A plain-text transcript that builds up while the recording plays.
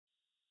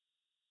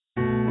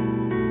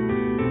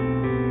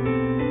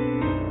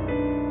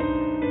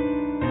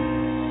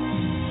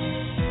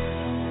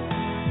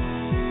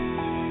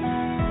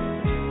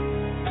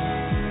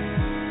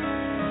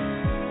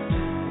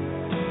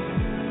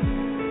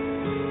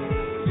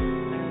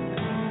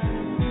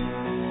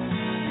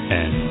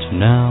And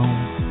now,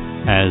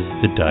 as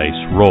the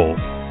dice roll,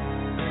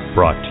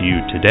 brought to you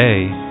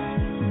today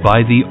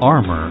by the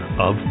Armor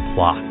of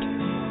Plot.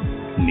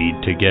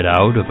 Need to get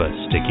out of a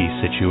sticky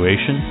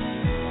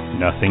situation?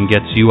 Nothing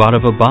gets you out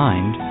of a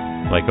bind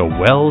like a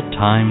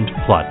well-timed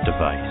plot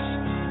device.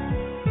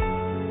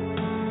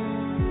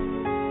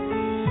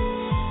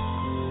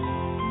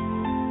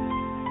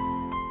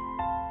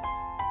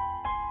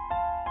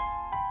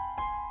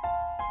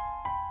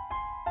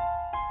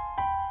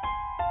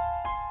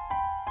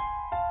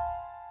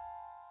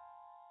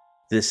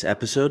 This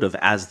episode of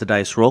As the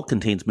Dice Roll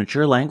contains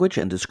mature language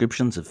and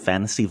descriptions of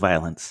fantasy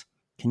violence.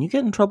 Can you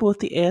get in trouble with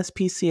the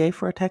ASPCA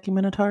for attacking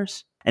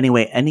minotaurs?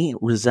 Anyway, any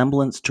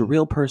resemblance to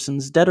real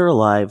persons, dead or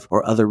alive,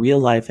 or other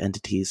real-life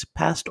entities,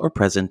 past or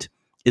present,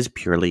 is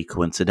purely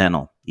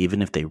coincidental,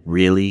 even if they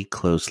really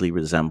closely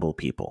resemble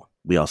people.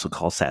 We also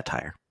call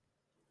satire.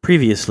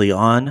 Previously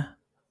on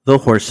the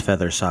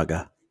Horsefeather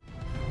Saga.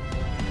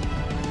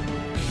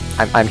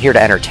 I'm here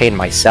to entertain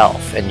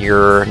myself, and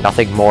you're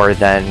nothing more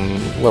than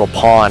a little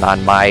pawn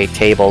on my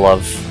table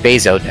of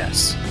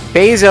Bezos-ness.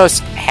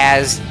 Bezos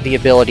has the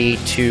ability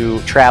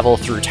to travel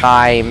through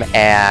time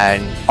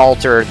and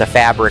alter the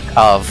fabric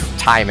of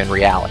time and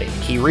reality.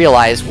 He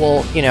realized,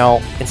 well,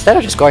 instead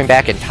of just going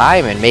back in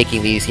time and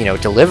making these,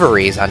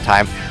 deliveries on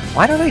time,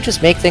 why don't I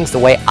just make things the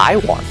way I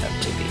want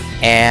them to be?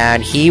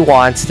 And he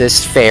wants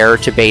this fair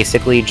to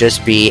basically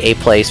just be a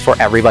place for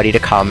everybody to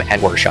come and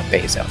worship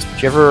Bezos.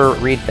 Did you ever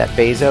read that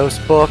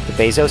Bezos book, the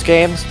Bezos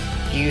games?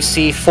 You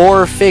see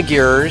 4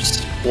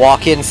 figures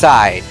walk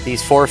inside.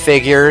 These 4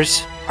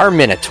 figures are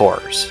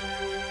minotaurs.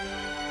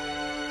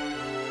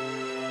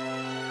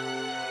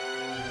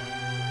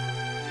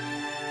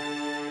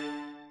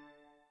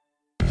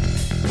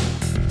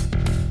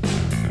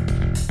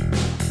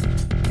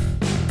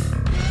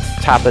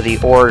 Top of the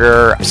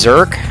order,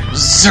 Zerk.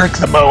 Zerk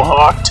the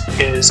Mohawked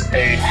is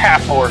a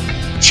half-orc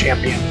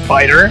champion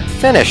fighter.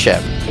 Finish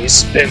him.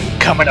 He's been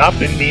coming up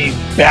in the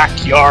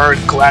backyard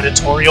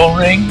gladiatorial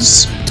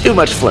rings. Too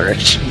much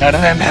flourish. None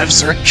of them have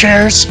Zerk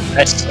chairs.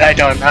 I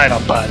don't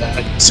buy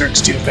that.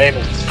 Zerk's too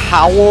famous.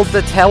 Howl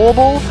the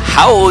Terrible?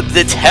 Howl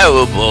the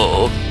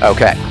Terrible.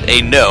 Okay.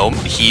 A gnome,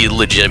 he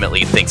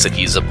legitimately thinks that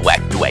he's a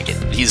black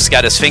dragon. He's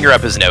got his finger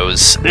up his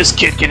nose. This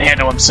kid can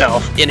handle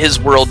himself. In his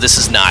world, this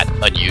is not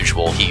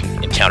unusual. He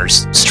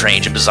encounters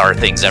strange and bizarre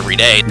things every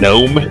day.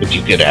 Gnome, if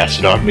you get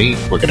acid on me,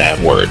 we're gonna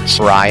have words.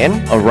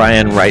 Ryan?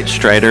 Orion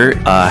Rightstrider,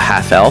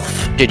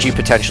 half-elf. Did you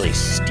potentially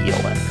steal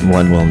it?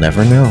 One will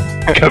never know.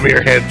 Come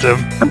here, handsome.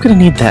 I'm gonna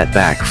need that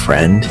back,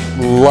 friend.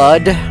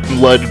 Lud?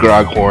 Blood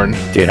Groghorn.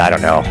 Dude, I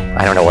don't know.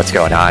 I don't know what's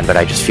going on, but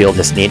I just feel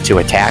this need to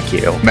attack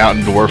you.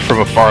 Mountain dwarf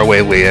from a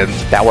faraway land.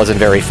 That wasn't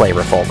very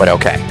flavorful, but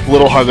okay.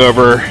 Little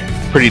hungover,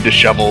 pretty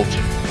disheveled.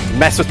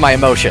 Mess with my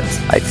emotions.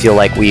 I feel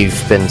like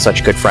we've been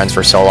such good friends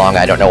for so long,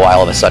 I don't know why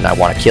all of a sudden I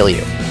want to kill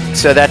you.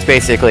 So that's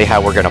basically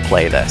how we're gonna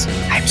play this.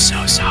 I'm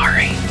so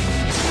sorry.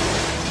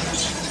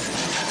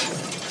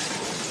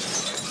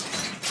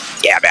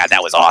 Yeah, man,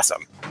 that was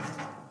awesome.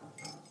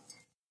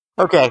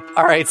 Okay,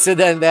 alright, so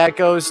then that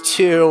goes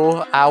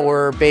to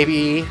our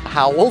baby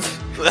Howl.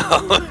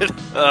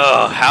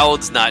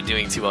 Howl's not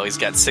doing too well. He's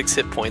got 6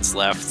 hit points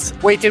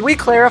left. Wait, did we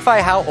clarify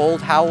how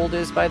old Howl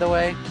is, by the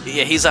way?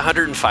 Yeah, he's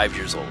 105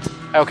 years old.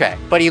 Okay,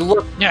 but he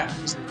looked... Yeah,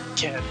 he's a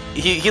kid.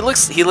 He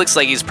looks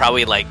like he's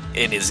probably like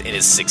in his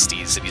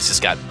 60s, and he's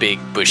just got big,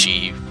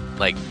 bushy,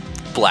 like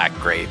black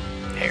gray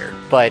hair.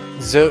 But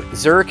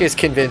Zerk is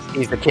convinced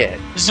he's a kid.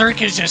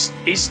 Zerk is just,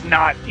 he's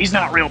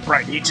not real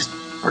bright. He just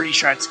pretty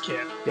sure it's a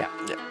kid. Yeah.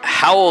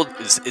 Howl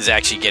is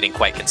actually getting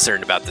quite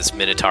concerned about this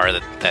Minotaur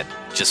that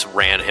just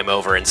ran him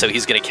over, and so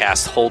he's going to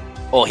cast Hold...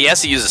 Well, he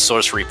has to use a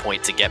sorcery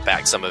point to get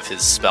back some of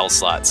his spell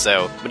slots,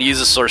 so I'm going to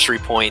use a sorcery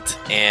point,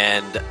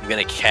 and I'm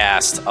going to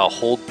cast a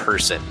Hold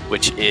Person,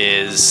 which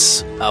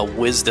is a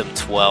Wisdom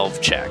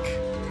 12 check.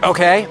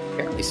 Okay.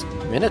 Apparently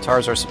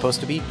Minotaurs are supposed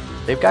to be...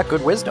 They've got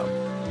good wisdom.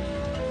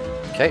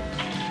 Okay.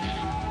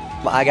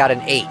 I got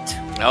an 8.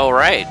 All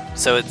right.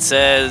 So it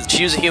says,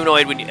 choose a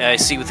humanoid when I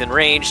see within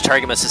range.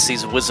 Target must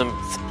succeed a wisdom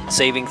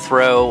saving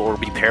throw or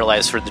be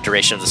paralyzed for the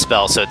duration of the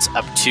spell. So it's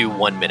up to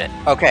 1 minute.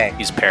 Okay.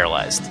 He's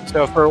paralyzed.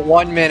 So for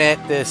 1 minute,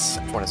 this,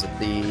 what is it,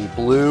 the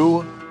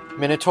blue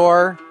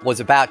Minotaur was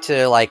about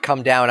to,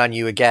 come down on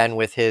you again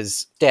with his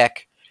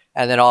stick.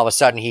 And then all of a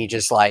sudden he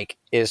just,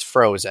 is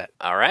frozen.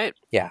 All right.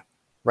 Yeah.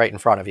 Right in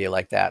front of you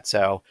like that.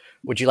 So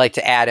would you like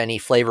to add any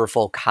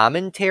flavorful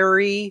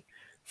commentary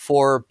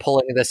for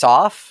pulling this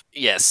off?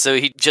 Yes, so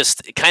he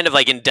just kind of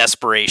in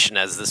desperation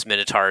as this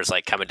Minotaur is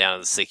coming down on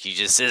the stick, he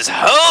just says,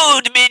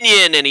 "Hold,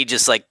 minion!" And he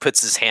just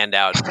puts his hand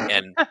out,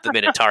 and the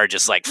Minotaur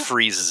just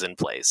freezes in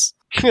place.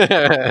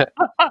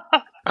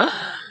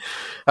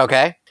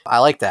 Okay, I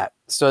like that.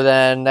 So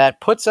then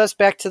that puts us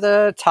back to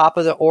the top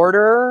of the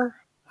order.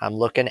 I'm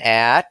looking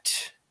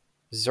at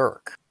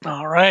Zerk.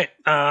 All right,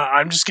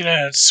 I'm just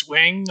gonna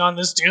swing on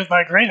this dude with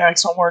my great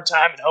axe one more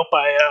time and hope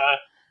I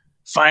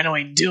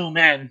finally do him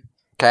in.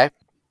 Okay.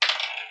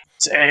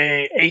 It's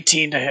a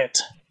 18 to hit.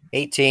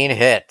 18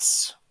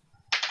 hits.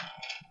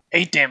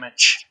 8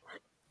 damage.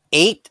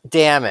 8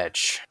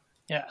 damage.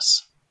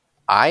 Yes.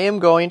 I am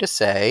going to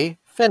say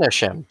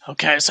finish him.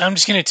 Okay, so I'm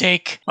just gonna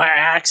take my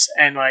axe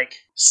and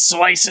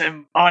slice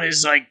him on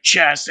his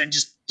chest and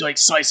just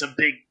slice a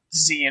big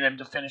Z in him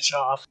to finish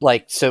off.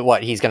 So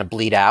what? He's going to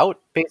bleed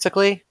out,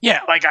 basically?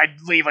 Yeah, I'd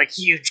leave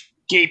huge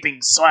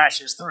gaping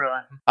slashes through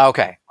him.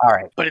 Okay, all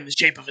right. But in the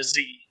shape of a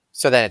Z.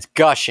 So then it's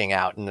gushing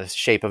out in the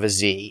shape of a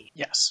Z.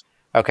 Yes.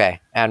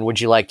 Okay, and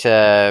would you like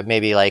to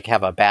maybe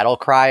have a battle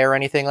cry or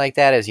anything like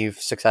that as you've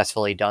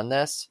successfully done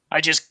this?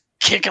 I just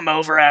kick him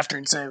over after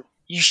and say,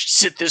 "You should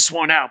sit this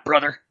one out,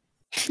 brother."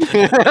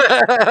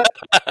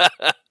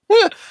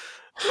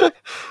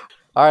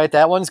 All right,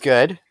 that one's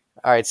good.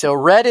 All right, so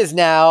Red is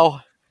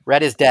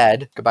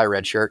dead. Goodbye,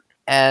 Red Shirt.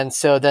 And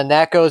so then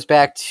that goes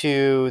back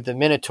to the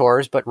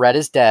Minotaurs, but Red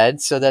is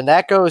dead. So then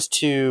that goes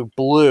to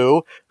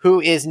Blue, who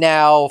is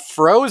now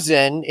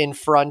frozen in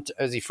front.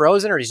 Is he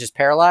frozen or he's just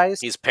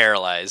paralyzed? He's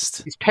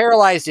paralyzed. He's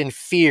paralyzed in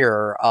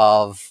fear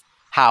of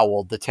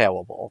Howled the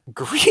Terrible.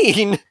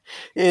 Green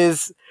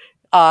is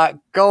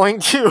going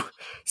to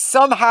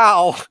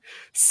somehow,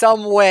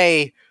 some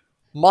way,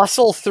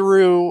 muscle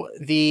through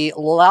the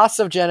loss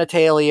of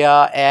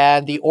genitalia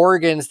and the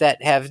organs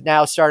that have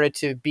now started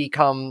to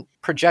become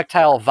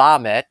projectile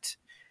vomit.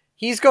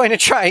 He's going to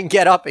try and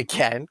get up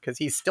again because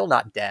he's still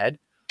not dead.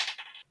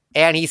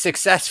 And he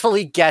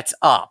successfully gets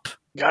up.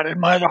 Gotta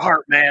admire the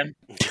heart, man.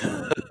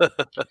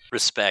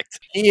 Respect.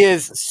 He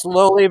is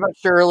slowly but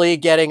surely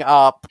getting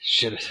up.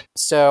 Shit.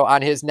 So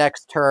on his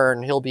next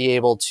turn, he'll be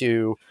able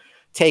to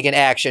take an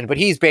action. But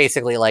he's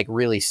basically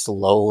really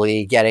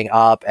slowly getting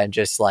up and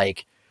just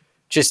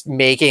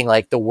making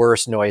the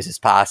worst noises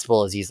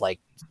possible as he's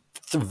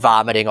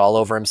vomiting all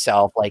over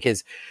himself.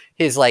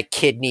 His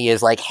kidney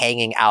is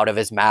hanging out of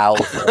his mouth.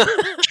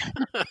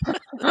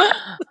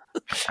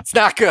 It's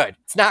not good.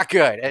 It's not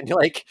good. And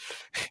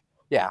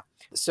yeah.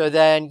 So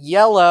then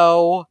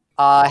Yellow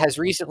has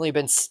recently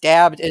been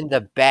stabbed in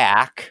the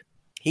back.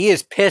 He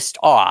is pissed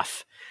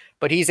off,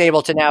 but he's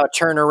able to now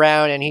turn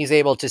around and he's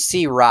able to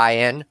see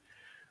Ryan.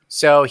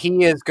 So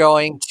he is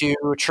going to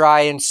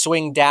try and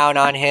swing down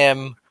on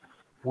him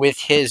with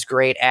his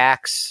great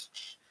axe,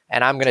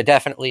 and I'm going to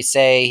definitely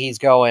say he's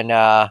going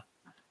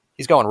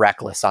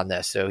reckless on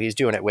this, so he's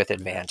doing it with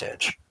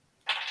advantage.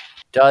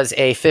 Does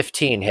a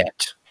 15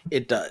 hit?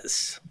 It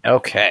does.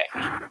 Okay,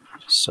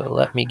 so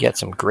let me get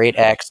some great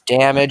axe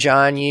damage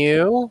on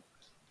you.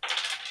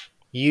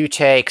 You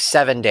take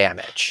 7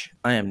 damage.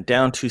 I am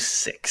down to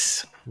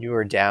 6. You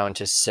are down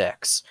to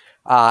 6.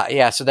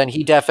 Yeah, so then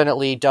he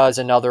definitely does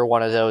another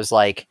one of those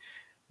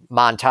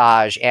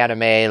montage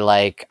anime,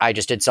 I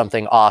just did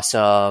something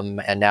awesome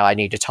and now I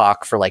need to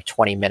talk for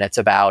 20 minutes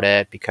about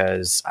it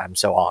because I'm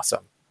so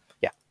awesome.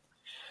 Yeah.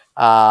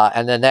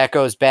 And then that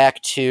goes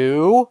back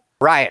to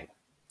Ryan.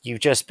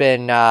 You've just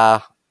been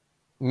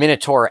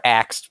Minotaur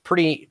axed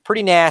pretty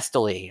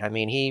nastily. I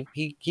mean,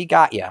 he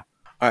got you.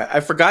 All right, I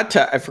forgot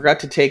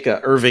to take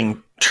a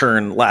Irving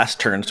turn last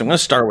turn, so I'm going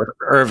to start with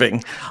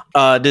Irving.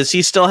 Does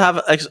he still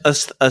have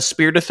a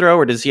spear to throw,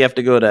 or does he have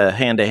to go to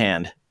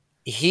hand?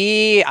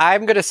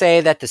 I'm going to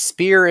say that the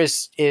spear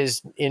is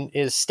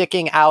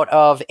sticking out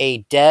of a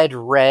dead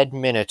red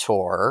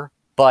Minotaur,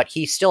 but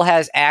he still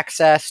has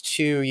access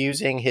to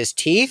using his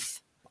teeth.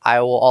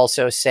 I will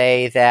also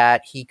say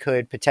that he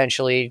could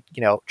potentially,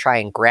 try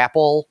and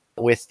grapple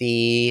with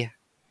the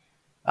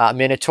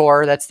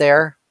Minotaur that's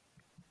there.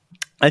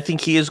 I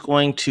think he is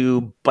going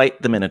to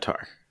bite the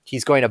Minotaur.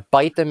 He's going to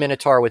bite the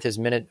Minotaur with his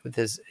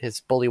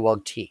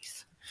bullywug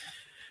teeth.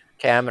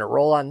 Okay, I'm going to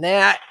roll on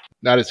that.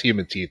 Not his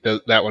human teeth.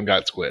 That one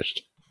got squished.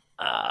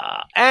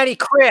 And he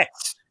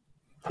crits.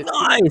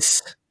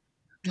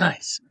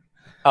 Nice.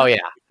 Oh, yeah.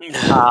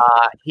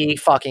 He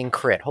fucking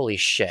crit. Holy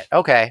shit.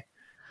 Okay.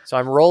 So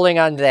I'm rolling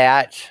on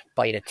that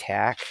bite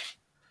attack.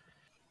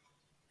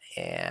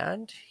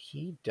 And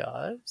he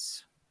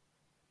does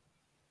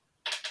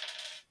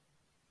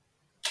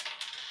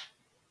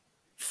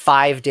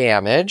 5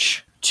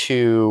 damage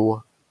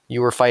to...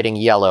 You were fighting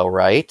Yellow,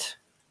 right?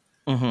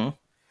 Mm-hmm.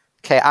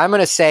 Okay, I'm going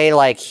to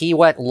say, he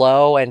went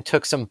low and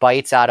took some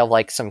bites out of,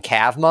 some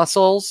calf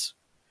muscles.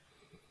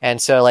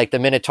 And so, the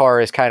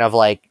Minotaur is kind of,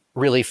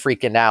 really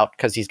freaking out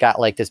because he's got,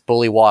 this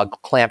bullywog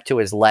clamped to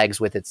his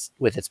legs with its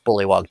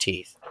bullywog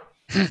teeth.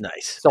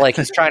 Nice. So,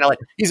 he's trying to,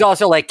 he's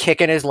also,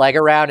 kicking his leg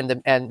around,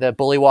 and the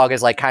bullywog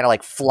is, kind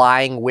of,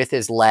 flying with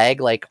his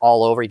leg,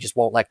 all over. He just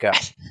won't let go.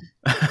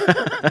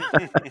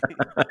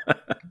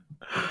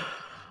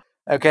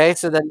 Okay,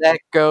 so then that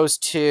goes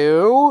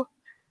to...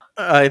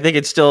 I think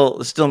it's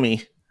still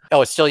me.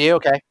 Oh, it's still you?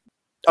 Okay.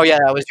 Oh, yeah,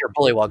 that was your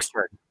bullywug's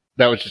turn.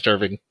 That was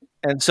disturbing.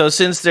 And so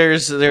since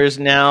there's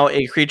now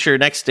a creature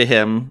next to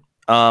him,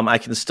 I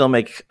can still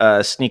make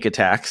sneak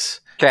attacks.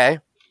 Okay.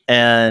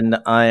 And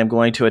I am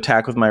going to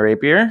attack with my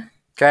rapier.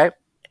 Okay.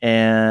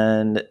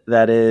 And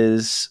that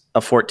is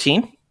a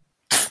 14.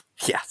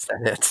 Yes,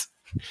 that hits.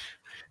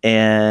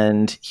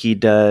 And he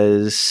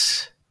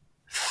does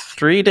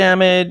 3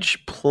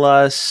 damage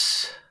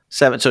plus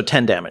 7, so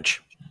 10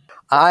 damage.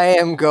 I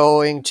am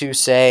going to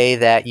say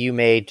that you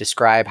may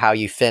describe how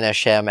you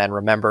finish him, and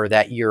remember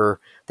that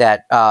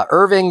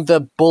Irving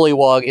the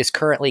bullywug is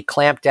currently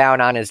clamped down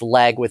on his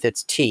leg with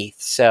its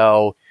teeth.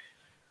 So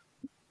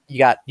you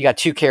got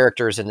two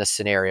characters in this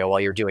scenario while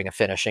you're doing a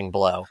finishing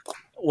blow.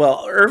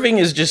 Well, Irving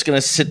is just going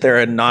to sit there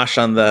and nosh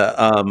on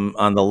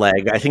the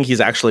leg. I think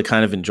he's actually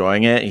kind of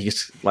enjoying it.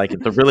 He's like,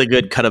 it's a really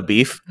good cut of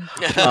beef.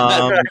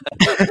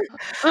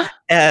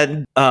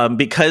 And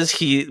because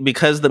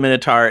the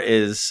Minotaur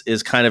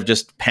is kind of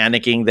just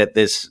panicking that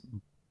this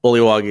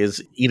bullywog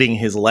is eating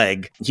his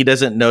leg, he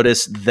doesn't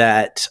notice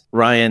that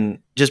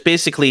Ryan just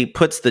basically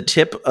puts the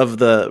tip of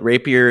the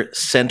rapier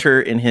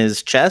center in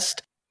his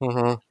chest.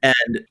 Mm-hmm.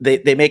 And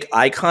they make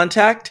eye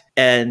contact,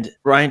 and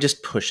Ryan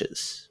just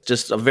pushes,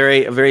 just a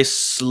very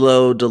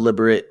slow,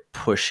 deliberate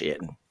push in,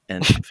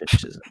 and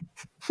finishes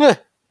it.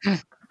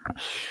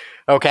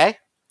 Okay,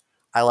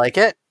 I like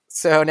it.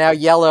 So now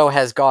Yellow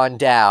has gone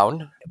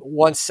down.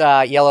 Once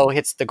Yellow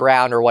hits the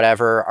ground or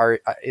whatever,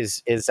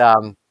 is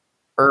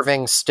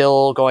Irving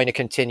still going to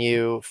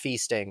continue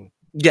feasting?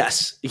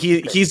 Yes,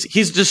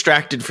 he's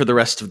distracted for the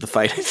rest of the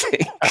fight, I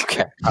think.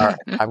 Okay, all right,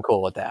 I'm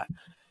cool with that.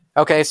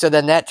 Okay, so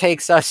then that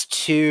takes us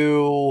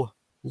to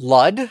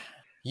Lud.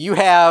 You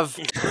have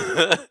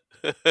the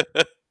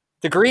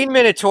Green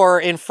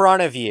Minotaur in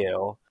front of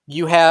you.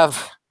 You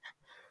have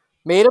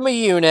made him a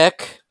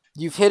eunuch.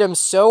 You've hit him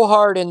so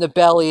hard in the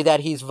belly that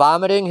he's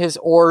vomiting his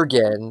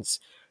organs,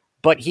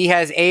 but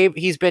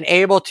he's been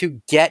able to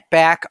get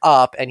back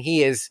up, and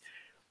he's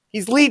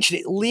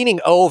leaning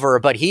over,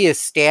 but he is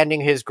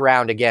standing his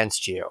ground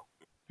against you.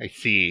 I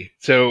see.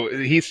 So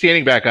he's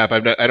standing back up. I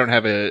don't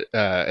have a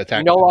attack.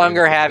 You no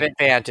longer have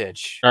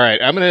advantage. All right,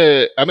 I'm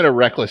gonna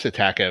reckless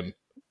attack him.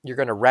 You're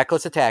gonna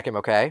reckless attack him,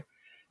 okay?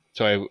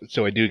 So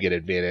I do get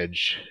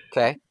advantage.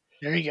 Okay.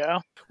 There you go.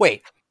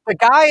 Wait, the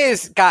guy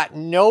has got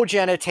no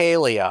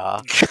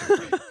genitalia.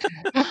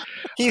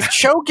 He's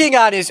choking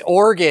on his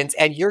organs,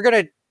 and you're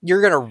gonna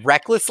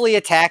recklessly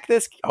attack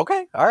this?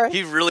 Okay, all right.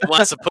 He really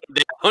wants to put him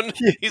down.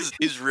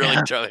 He's really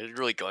trying. He's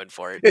really going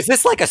for it. Is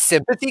this like a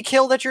sympathy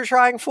kill that you're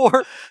trying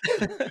for?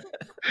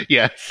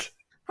 Yes.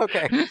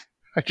 Okay.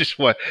 I just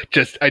want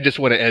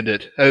to end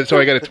it. So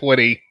I got a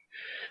 20.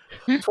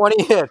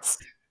 20 hits.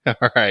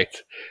 All right,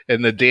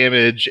 and the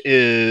damage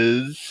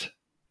is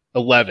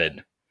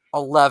 11.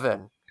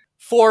 11.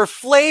 For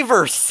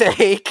flavor's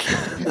sake.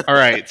 All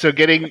right, so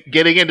getting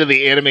into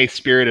the anime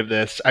spirit of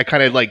this, I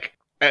kind of like,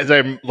 as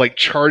I'm like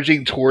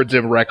charging towards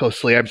him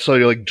recklessly, I'm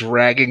slowly like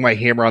dragging my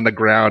hammer on the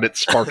ground. It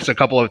sparks a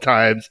couple of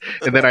times,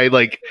 and then I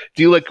like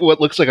do like what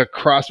looks like a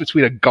cross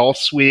between a golf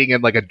swing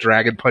and like a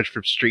dragon punch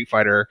from Street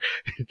Fighter,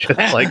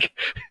 just like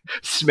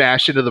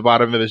smash into the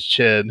bottom of his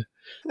chin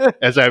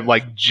as I'm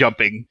like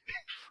jumping.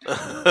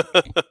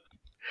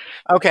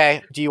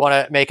 Okay. Do you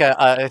want to make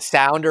a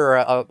sound or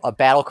a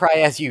battle cry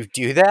as you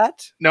do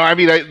that? No, I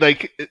mean,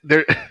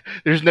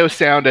 there's no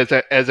sound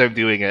as I'm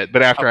doing it,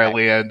 but after I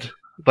land.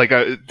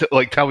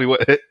 Tell me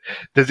what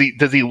does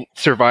he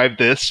survive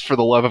this? For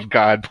the love of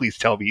God, please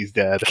tell me he's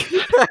dead.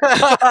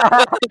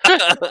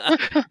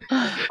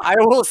 I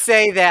will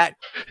say that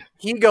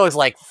he goes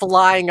like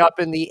flying up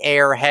in the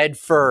air head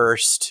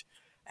first,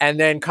 and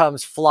then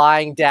comes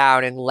flying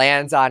down and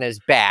lands on his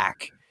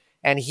back,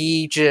 and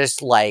he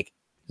just like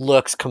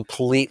looks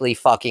completely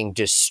fucking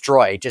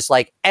destroyed, just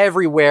like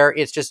everywhere.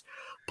 It's just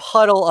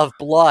puddle of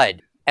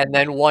blood. And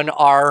then one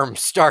arm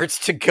starts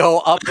to go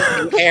up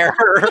in the air.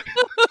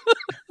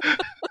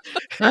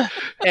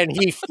 And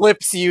he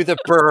flips you the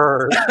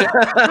bird.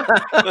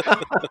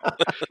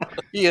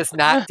 He is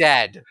not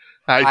dead.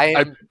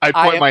 I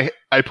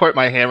point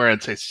my hammer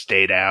and say,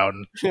 "Stay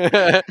down."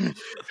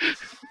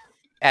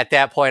 At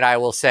that point, I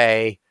will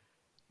say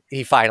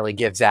he finally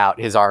gives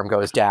out. His arm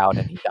goes down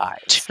and he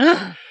dies.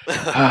 And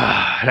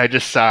I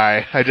just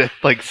sigh. I just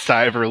like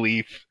sigh of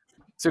relief.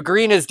 So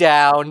Green is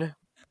down.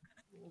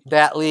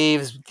 That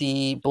leaves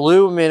the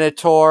blue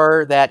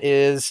Minotaur.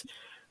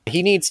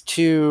 He needs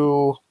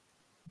to...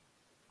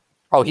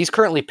 Oh, he's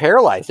currently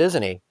paralyzed,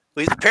 isn't he?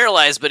 Well, he's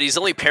paralyzed, but he's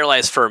only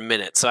paralyzed for a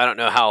minute, so I don't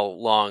know how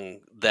long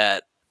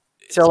that...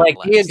 So, like,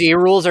 D&D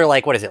rules are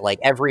like, what is it? Like,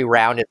 every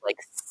round is like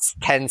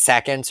 10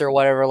 seconds or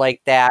whatever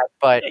like that,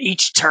 but...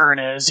 Each turn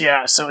is,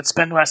 yeah, so it's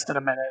been less than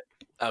a minute.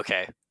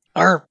 Okay.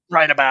 Or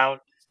right about.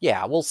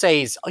 Yeah, we'll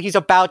say he's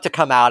about to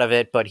come out of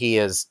it, but he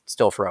is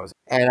still frozen.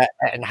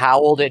 And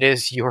Howald, it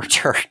is your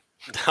turn.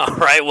 All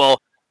right, well,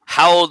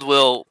 Howald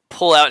will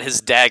pull out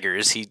his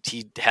daggers. He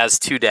has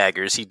 2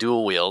 daggers. He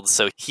dual wields,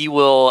 so he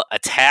will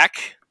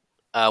attack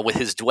with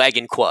his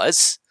Dwagon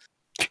Quas.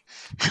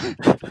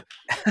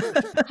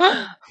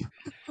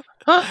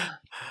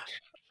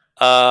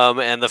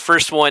 And the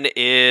first one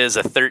is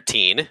a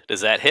 13.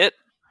 Does that hit?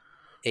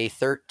 A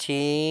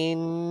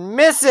 13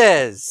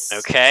 misses.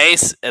 Okay,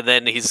 and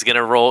then he's going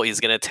to roll. He's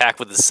going to attack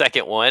with the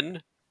second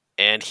one,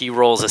 and he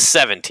rolls a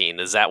 17.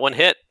 Does that one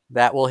hit?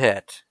 That will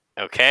hit.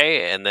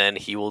 Okay, and then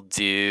he will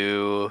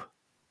do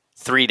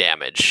 3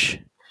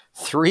 damage.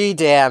 3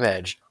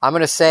 damage. I'm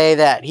going to say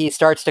that he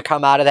starts to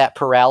come out of that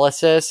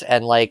paralysis,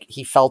 and like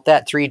he felt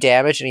that 3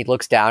 damage, and he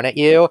looks down at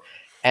you,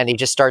 And he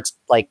just starts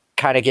like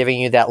kind of giving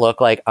you that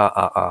look like,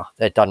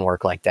 that doesn't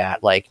work like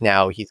that. Like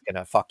now he's going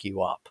to fuck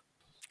you up.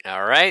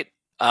 All right.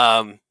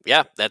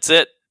 Yeah, that's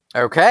it.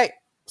 Okay.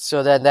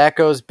 So then that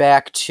goes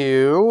back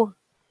to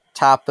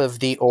top of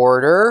the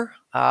order.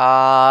 Zerk.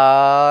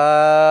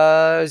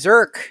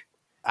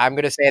 I'm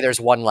going to say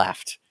there's one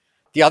left.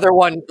 The other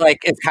one, like,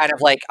 is kind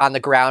of like on the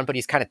ground, but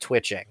he's kind of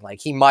twitching. Like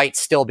he might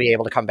still be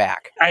able to come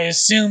back. I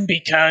assume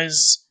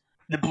because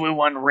the blue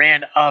one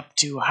ran up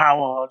to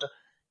Howard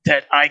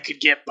that I could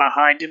get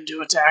behind him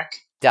to attack.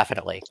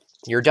 Definitely.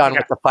 You're done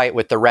with the fight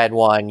with the red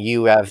one.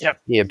 You have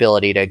the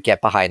ability to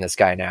get behind this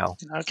guy now.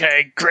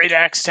 Okay, great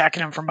axe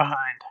attacking him from behind.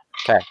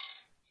 Okay.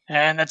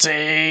 And that's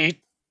a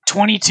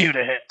 22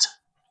 to hit.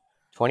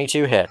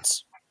 22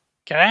 hits.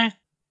 Okay.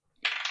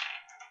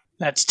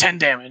 That's 10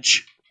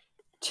 damage.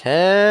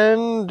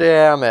 10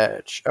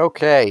 damage.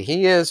 Okay,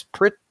 he is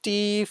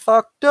pretty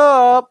fucked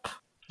up.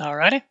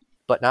 Alrighty.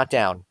 But not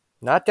down.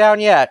 Not down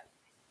yet.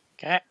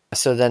 Okay.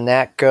 So then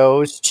that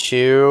goes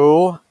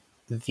to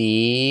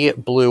the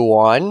blue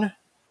one.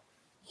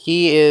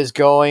 He is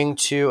going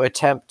to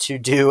attempt to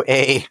do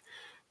a...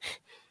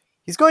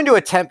 He's going to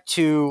attempt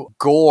to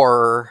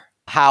gore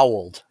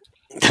Howled.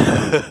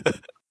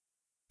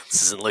 This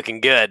isn't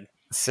looking good.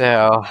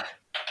 So,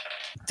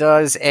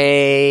 does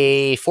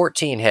a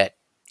 14 hit?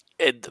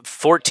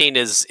 14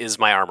 is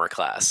my armor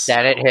class.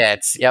 Then it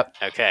hits. Yep.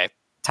 Okay.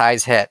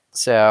 Ties hit.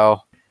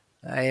 So,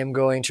 I am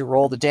going to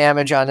roll the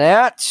damage on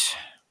that.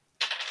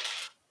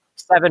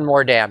 7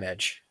 more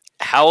damage.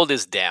 Howled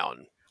is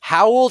down.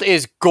 Howled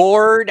is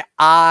gored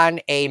on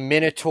a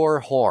minotaur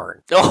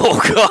horn. Oh,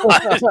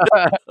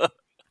 God.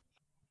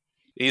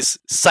 He's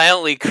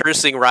silently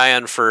cursing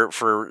Ryan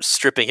for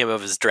stripping him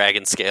of his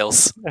dragon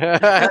scales.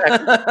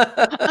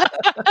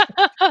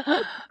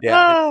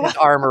 Yeah, his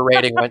armor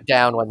rating went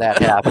down when that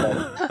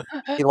happened.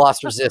 He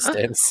lost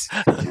resistance.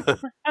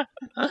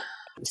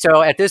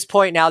 So at this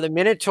point now, the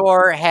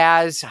Minotaur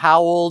has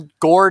Howled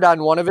gored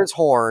on one of his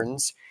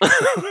horns.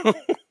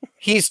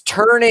 He's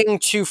turning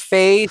to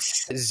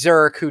face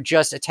Zerk, who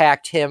just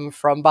attacked him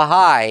from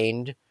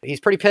behind.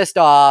 He's pretty pissed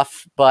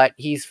off, but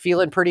he's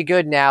feeling pretty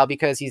good now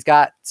because he's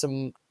got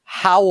some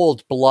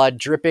Howled blood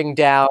dripping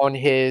down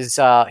his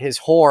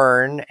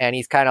horn, and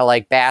he's kind of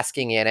like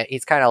basking in it.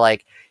 He's kind of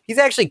like, he's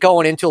actually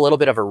going into a little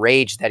bit of a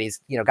rage that he's,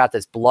 got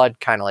this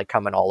blood kind of like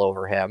coming all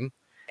over him.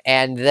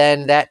 And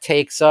then that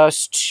takes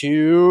us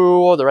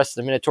to the rest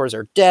of the Minotaurs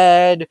are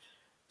dead.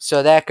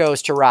 So that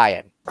goes to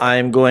Ryan.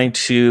 I'm going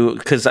to,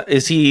 because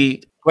is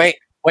he... Wait,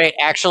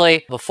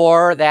 actually,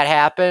 before that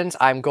happens,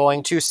 I'm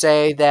going to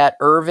say that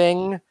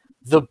Irving,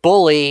 the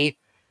bully,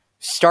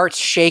 starts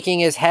shaking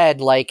his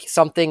head like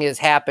something is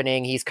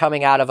happening. He's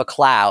coming out of a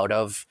cloud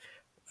of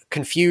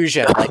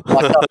confusion, like,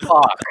 what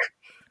the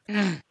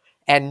fuck?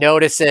 And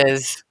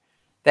notices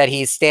that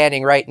he's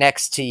standing right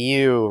next to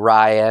you,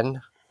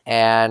 Ryan.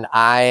 And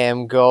I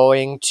am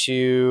going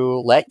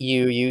to let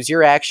you use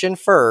your action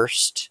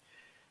first.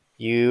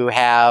 You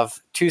have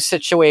 2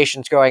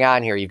 situations going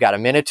on here. You've got a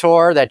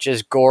Minotaur that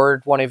just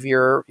gored one of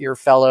your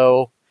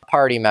fellow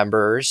party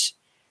members,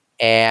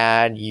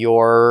 and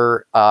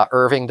your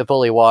Irving the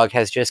Bullywug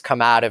has just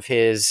come out of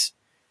his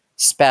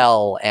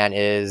spell and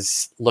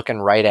is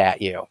looking right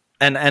at you.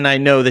 And I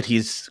know that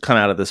he's come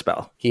out of the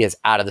spell. He is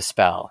out of the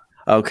spell.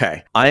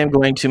 Okay. I am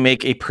going to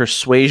make a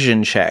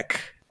persuasion check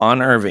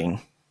on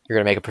Irving. You're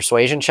going to make a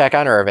persuasion check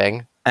on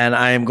Irving. And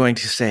I am going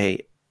to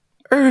say,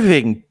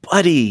 Irving,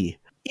 buddy,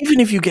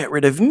 even if you get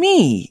rid of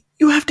me,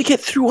 you have to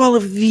get through all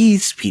of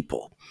these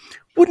people.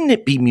 Wouldn't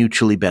it be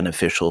mutually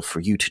beneficial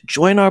for you to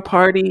join our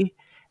party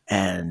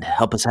and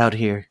help us out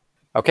here?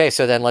 Okay,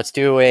 so then let's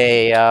do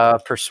a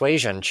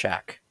persuasion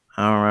check.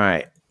 All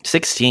right.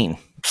 16.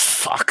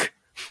 Fuck.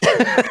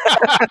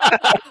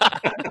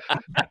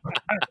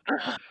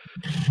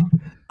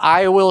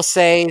 I will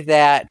say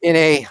that in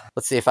a...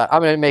 Let's see if I'm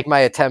going to make my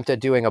attempt at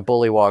doing a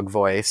bullywog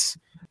voice.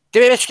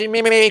 This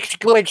makes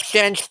good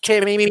sense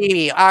to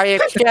me. I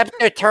accept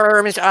the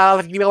terms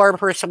of your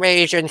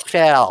persuasion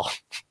spell.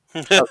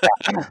 Okay.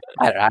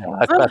 I don't know.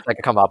 That's the best I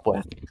could come up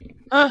with.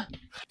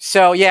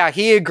 So, yeah,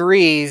 he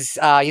agrees.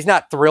 He's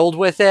not thrilled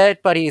with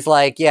it, but he's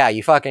like, yeah,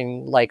 you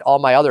fucking, like, all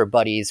my other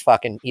buddies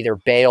fucking either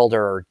bailed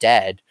or are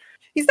dead.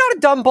 He's not a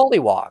dumb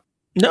bullywog.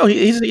 No,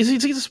 he's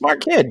a smart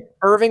kid.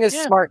 Irving is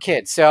a smart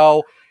kid.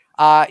 So,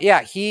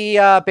 he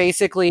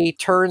basically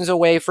turns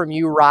away from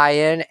you,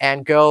 Ryan,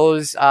 and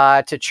goes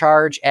to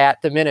charge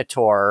at the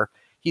Minotaur.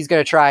 He's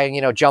going to try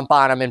and, jump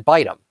on him and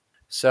bite him.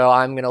 So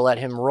I'm going to let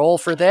him roll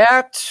for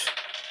that.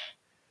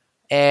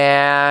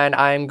 And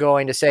I'm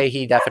going to say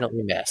he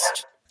definitely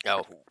missed.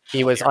 Oh.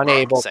 He was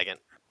unable. Second.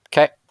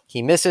 Okay.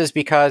 He misses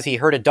because he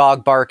heard a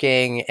dog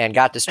barking and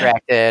got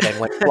distracted and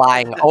went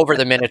flying over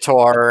the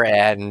Minotaur.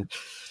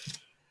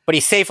 But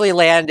he safely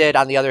landed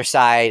on the other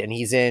side, and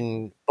he's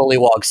in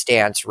bullywog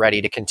stance,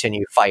 ready to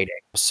continue fighting.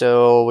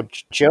 So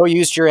Joe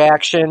used your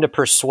action to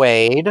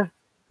persuade.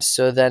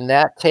 So then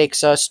that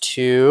takes us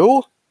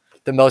to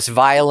the most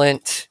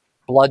violent,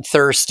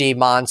 bloodthirsty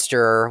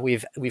monster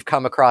we've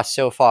come across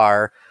so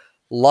far,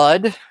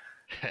 Lud.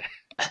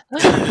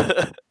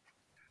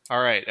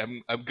 All right,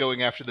 I'm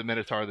going after the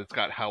Minotaur that's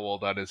got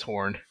Howled on his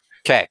horn.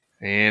 Okay.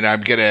 And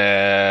I'm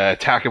gonna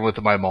attack him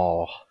with my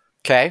maul.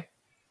 Okay.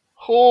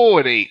 Oh,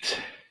 an 8.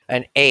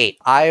 An 8.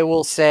 I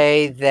will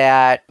say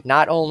that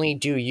not only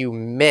do you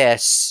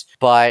miss,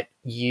 but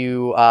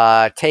you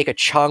take a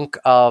chunk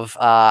of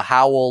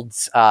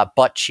Howald's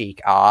butt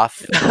cheek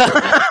off.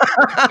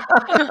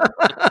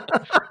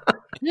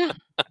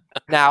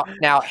 Now,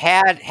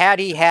 had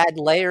he had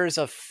layers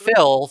of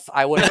filth,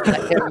 I would have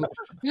let him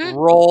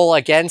roll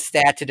against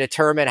that to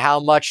determine how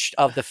much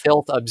of the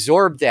filth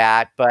absorbed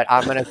that. But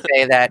I'm going to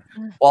say that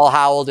while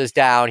Howald is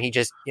down, he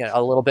just,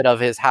 a little bit of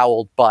his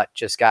Howald butt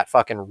just got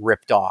fucking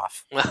ripped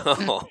off.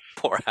 Oh,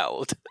 poor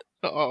Howard.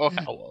 Oh,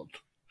 Howled.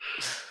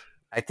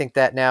 I think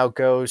that now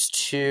goes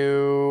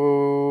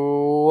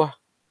to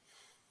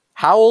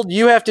Howald.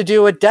 You have to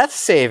do a death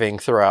saving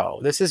throw.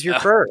 This is your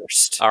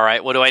first. All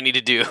right, what do I need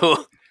to do?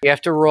 You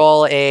have to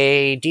roll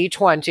a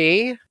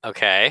d20.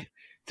 Okay.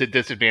 It's a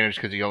disadvantage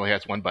because he only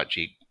has one butt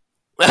cheek.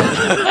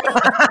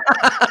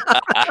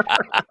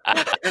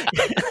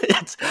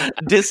 It's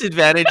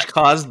disadvantage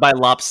caused by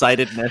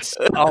lopsidedness.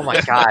 Oh my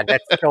god,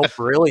 that's so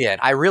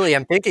brilliant. I really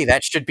am thinking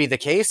that should be the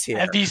case here.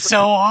 That'd be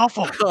so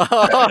awful.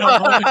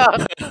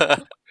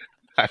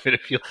 I'm gonna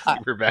feel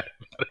super bad.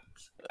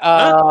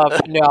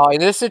 No, in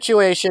this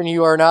situation,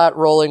 you are not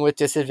rolling with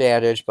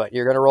disadvantage, but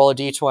you're going to roll a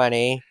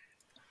d20.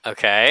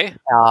 Okay.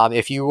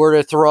 If you were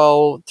to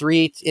throw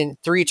three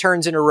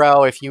turns in a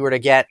row, if you were to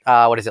get,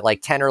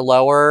 10 or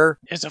lower?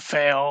 It's a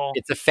fail.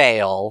 It's a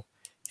fail.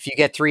 If you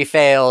get 3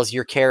 fails,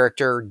 your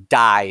character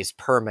dies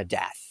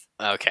permadeath.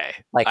 Okay.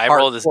 Like I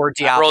rolled a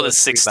Diablo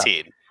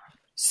 16.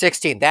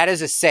 16. That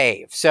is a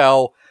save.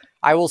 So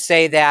I will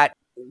say that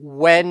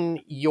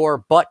when your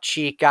butt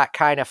cheek got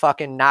kind of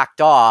fucking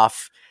knocked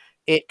off,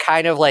 it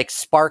kind of like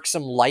sparks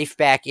some life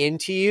back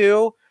into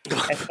you.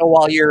 And so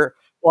while you're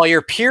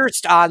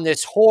pierced on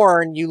this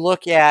horn, you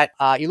look at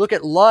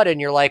Lud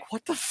and you're like,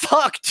 "What the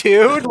fuck,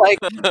 dude?" Like,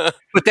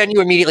 but then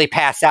you immediately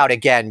pass out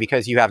again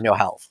because you have no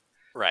health.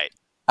 Right.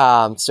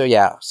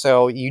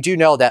 So you do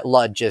know that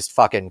Lud just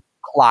fucking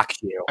clocks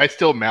you. I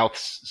still mouth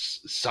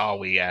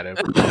sorry at him.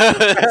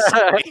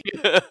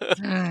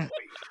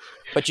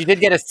 But you did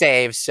get a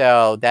save,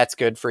 so that's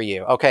good for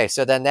you. Okay,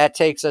 so then that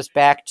takes us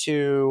back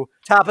to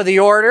top of the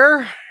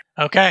order.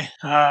 Okay,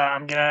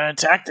 I'm gonna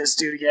attack this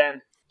dude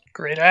again.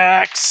 Great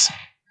axe.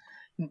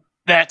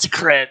 That's a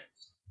crit.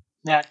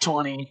 Nat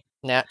 20.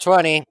 Nat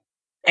 20.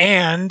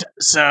 And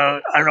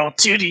so I roll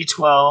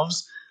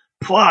 2d12s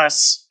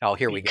plus. Oh,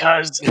 here we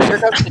go.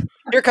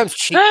 Here comes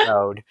cheat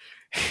mode.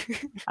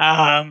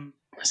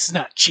 This is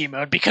not cheat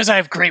mode because I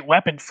have great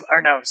weapon.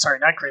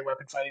 Not great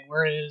weapon fighting.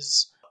 Where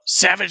is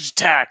savage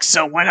attack?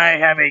 So when I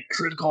have a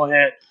critical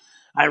hit,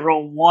 I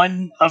roll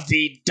one of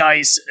the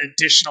dice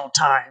additional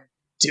time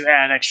to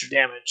add extra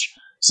damage.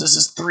 So this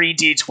is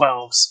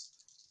 3d12s.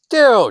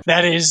 Dude,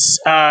 that is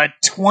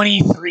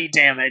 23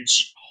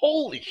 damage.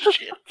 Holy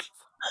shit!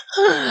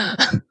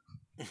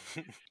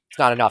 It's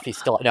not enough. He's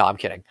still no. I'm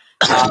kidding.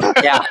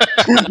 Yeah.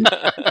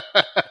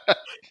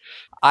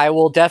 I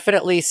will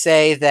definitely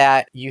say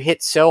that you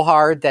hit so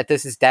hard that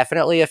this is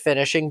definitely a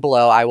finishing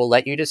blow. I will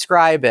let you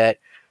describe it,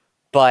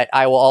 but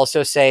I will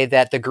also say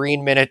that the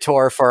Green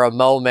Minotaur for a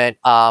moment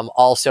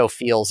also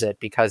feels it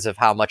because of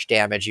how much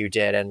damage you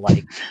did, and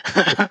like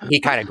he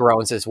kind of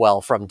groans as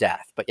well from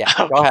death. But yeah,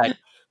 go ahead.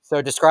 So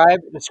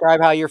describe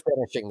how you're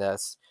finishing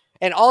this,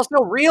 and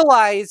also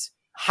realize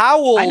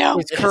Howl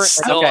is currently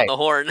still on the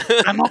horn.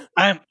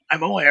 I'm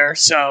aware,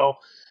 so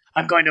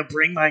I'm going to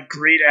bring my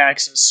great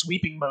axe in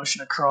sweeping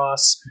motion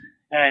across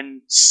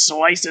and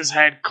slice his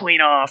head clean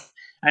off.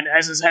 And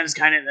as his head is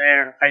kind of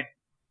there, I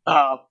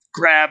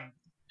grab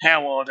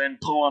Harold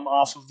and pull him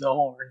off of the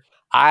horn.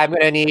 I'm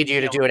going to need you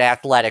to do an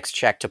athletics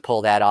check to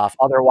pull that off.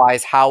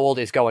 Otherwise, Howald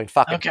is going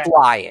fucking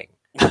flying.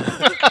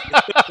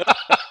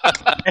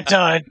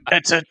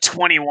 It's a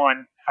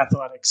 21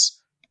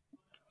 athletics.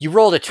 You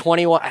rolled a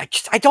 21.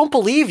 I don't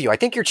believe you. I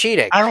think you're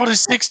cheating. I rolled a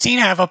 16.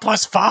 I have a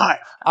 +5.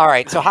 All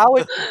right. So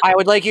I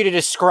would like you to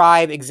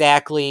describe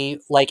exactly,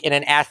 like in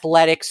an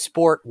athletic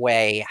sport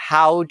way,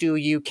 how do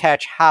you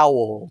catch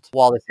Howald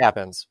while this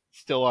happens?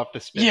 Still off the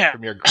spin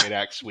from your great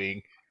axe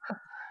swing.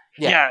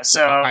 Yeah,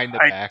 so behind the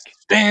back.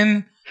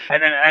 Spin,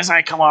 and then as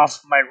I come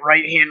off, my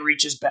right hand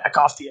reaches back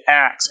off the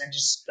axe and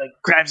just like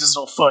grabs his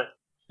little foot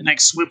and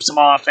like swoops him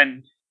off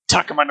and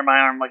tuck him under my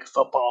arm like a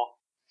football.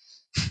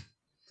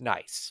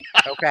 Nice.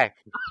 Okay.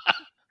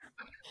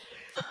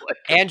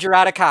 And you're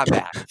out of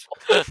combat.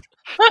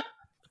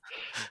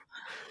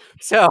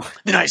 So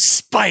then I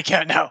spike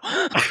out now.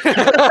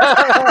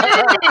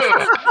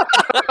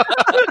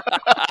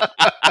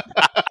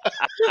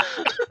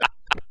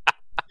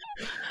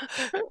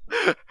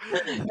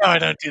 No, I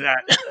don't do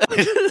that.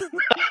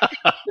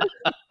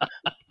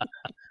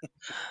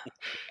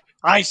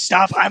 I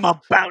stop. I'm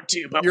about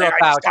to, but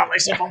I stop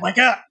myself. Oh my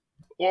god!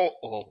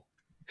 Whoa.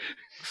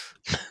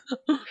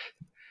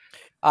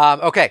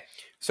 Okay,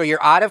 so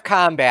you're out of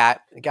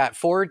combat. You got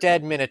 4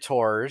 dead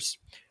Minotaurs.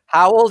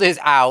 Howald is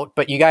out,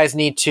 but you guys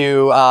need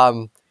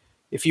to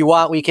If you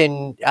want, we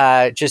can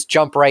just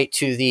jump right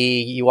to the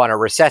you want to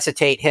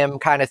resuscitate him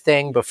kind of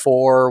thing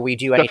before we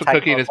do any Stuff a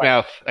type cookie in of, his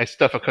mouth. I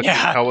stuff a cookie in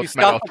Yeah. You his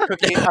mouth. stuff a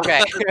cookie.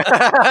 Okay.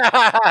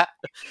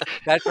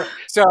 That's right.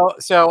 So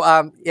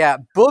yeah,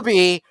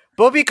 Booby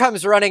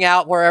comes running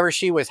out wherever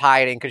she was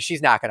hiding because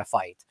she's not going to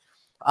fight.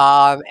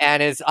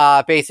 And is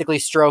basically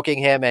stroking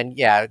him, and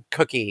yeah,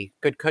 Cookie,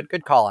 good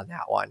call on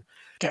that one.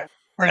 Okay.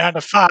 We're down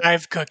to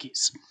 5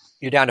 cookies.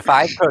 You're down to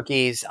 5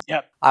 cookies.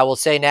 Yep. I will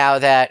say now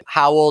that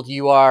Howell,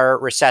 you are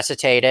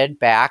resuscitated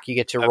back. You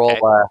get to roll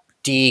a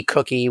D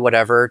cookie,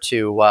 whatever,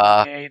 to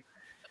Okay.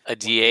 A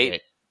D8?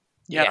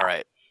 Yep. All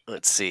right.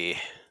 Let's see.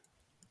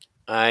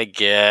 I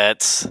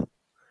get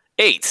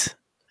 8.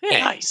 Hey,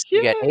 Nice.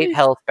 you get 8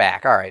 health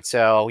back. All right,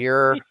 so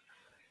you're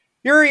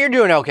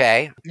doing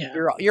okay.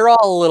 Yeah. You're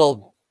all a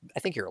little. I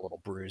think you're a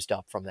little bruised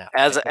up from that.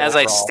 As fight, I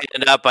overall.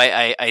 stand up,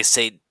 I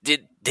say,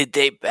 "Did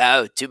they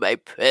bow to my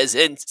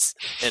presence?"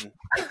 And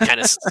kind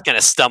of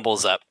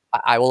stumbles up.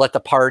 I will let the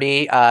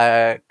party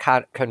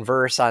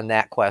converse on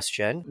that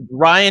question.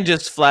 Ryan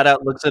just flat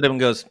out looks at him and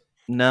goes,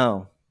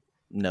 "No,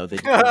 they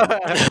didn't."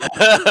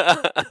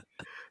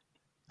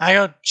 I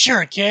go,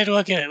 sure, kid.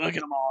 Look at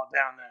them all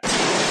down there.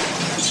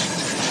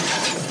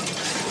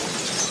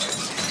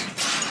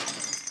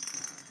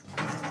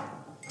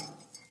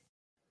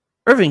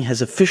 Irving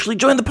has officially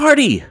joined the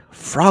party.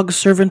 Frog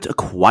Servant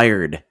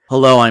acquired.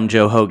 Hello, I'm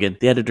Joe Hogan,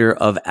 the editor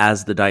of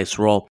As the Dice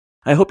Roll.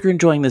 I hope you're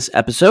enjoying this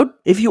episode.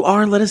 If you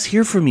are, let us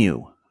hear from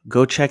you.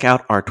 Go check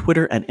out our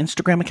Twitter and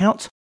Instagram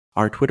accounts.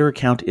 Our Twitter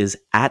account is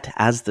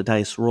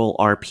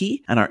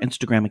 @AsTheDiceRollRP, and our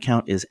Instagram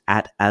account is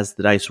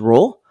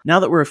 @AsTheDiceRoll. Now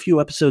that we're a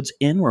few episodes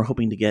in, we're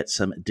hoping to get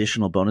some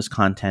additional bonus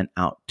content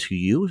out to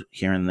you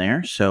here and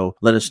there, so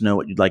let us know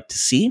what you'd like to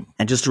see.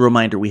 And just a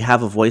reminder, we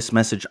have a voice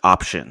message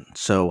option,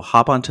 so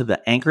hop onto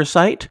the Anchor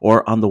site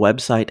or on the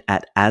website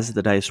at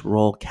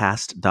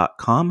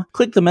asthedicerollcast.com,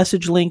 click the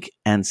message link,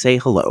 and say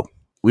hello.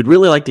 We'd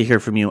really like to hear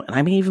from you, and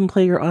I may even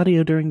play your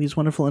audio during these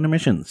wonderful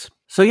intermissions.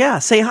 So yeah,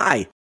 say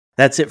hi.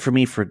 That's it for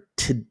me for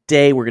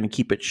today. We're going to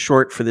keep it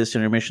short for this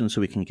intermission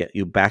so we can get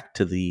you back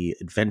to the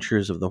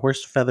adventures of the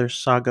Horsefeathers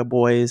Saga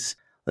boys.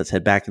 Let's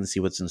head back and see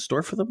what's in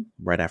store for them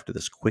right after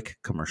this quick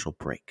commercial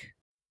break.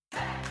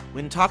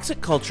 When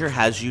toxic culture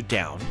has you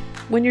down,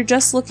 when you're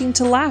just looking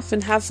to laugh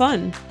and have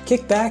fun,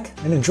 kick back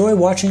and enjoy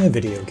watching a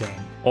video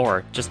game,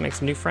 or just make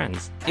some new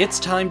friends, it's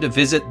time to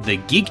visit the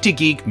Geek to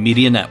Geek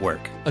Media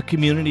Network, a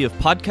community of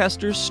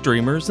podcasters,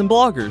 streamers, and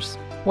bloggers.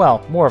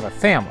 Well, more of a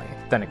family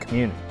than a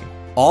community.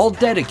 All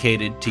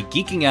dedicated to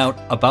geeking out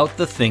about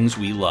the things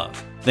we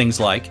love. Things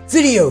like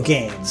video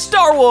games,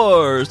 Star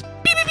Wars,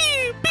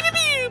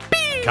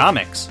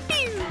 comics,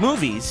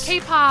 movies,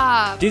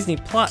 K-pop, Disney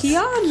Plus,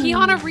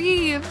 Keanu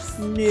Reeves,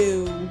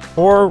 new,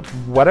 or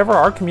whatever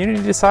our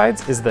community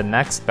decides is the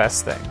next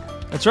best thing.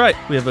 That's right.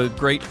 We have a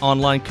great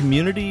online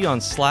community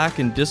on Slack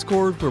and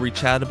Discord where we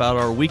chat about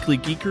our weekly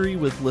geekery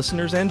with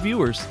listeners and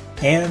viewers.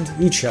 And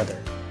each other.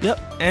 Yep,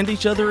 and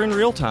each other in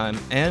real time,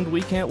 and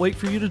we can't wait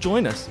for you to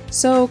join us.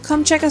 So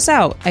come check us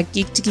out at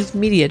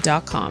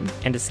geek2geekmedia.com.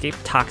 and escape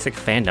toxic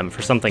fandom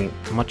for something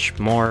much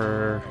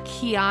more...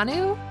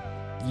 Keanu.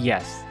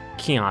 Yes,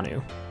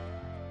 Keanu.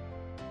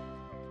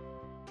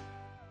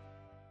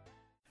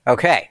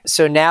 Okay,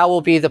 so now will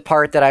be the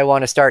part that I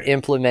want to start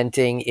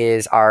implementing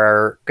is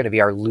going to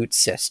be our loot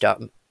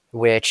system,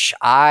 which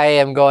I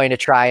am going to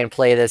try and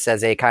play this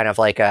as a kind of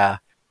like an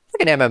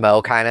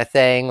MMO kind of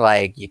thing.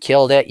 Like you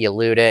killed it, you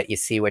loot it, you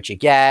see what you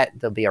get.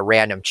 There'll be a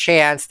random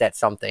chance that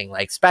something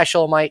like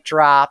special might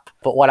drop.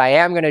 But what I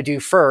am going to do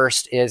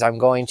first is I'm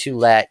going to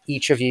let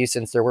each of you,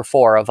 since there were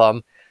 4 of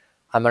them,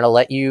 I'm going to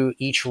let you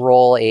each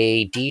roll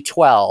a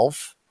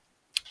D12,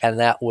 and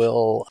that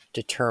will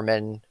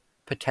determine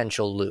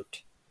potential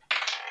loot.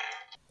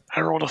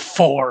 I rolled a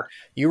 4.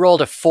 You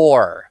rolled a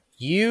 4.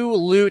 You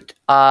loot,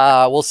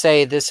 we'll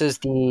say this is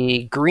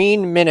the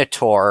green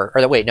Minotaur,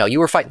 you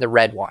were fighting the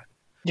red one.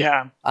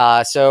 Yeah.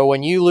 So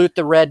when you loot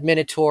the red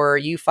Minotaur,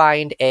 you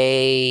find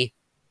a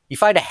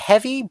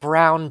heavy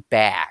brown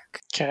bag.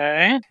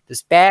 Okay.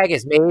 This bag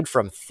is made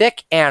from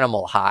thick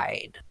animal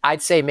hide.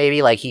 I'd say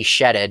maybe like he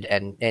shedded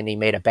and he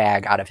made a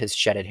bag out of his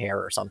shedded hair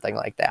or something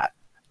like that.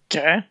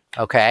 Okay.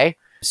 Okay.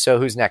 So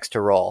who's next to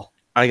roll?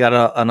 I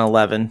got an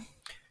 11.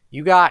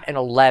 You got an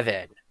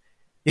 11.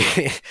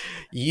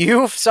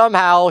 You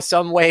somehow,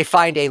 some way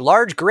find a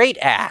large great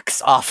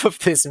axe off of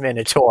this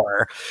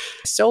Minotaur.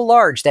 So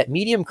large that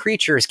medium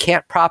creatures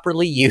can't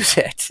properly use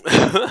it.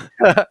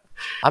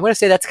 I'm going to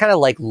say that's kind of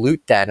like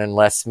loot then,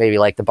 unless maybe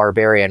like the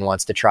barbarian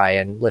wants to try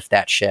and lift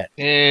that shit.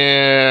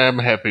 Yeah, I'm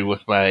happy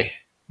with my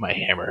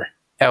hammer.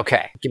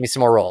 Okay, give me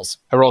some more rolls.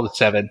 I rolled a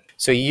 7.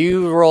 So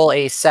you roll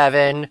a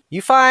 7.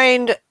 You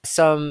find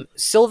some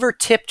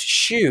silver-tipped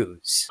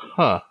shoes.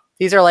 Huh.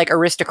 These are like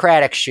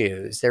aristocratic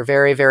shoes. They're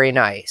very, very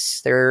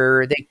nice.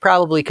 They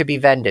probably could be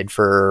vended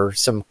for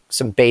some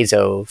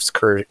Bezos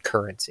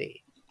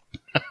currency.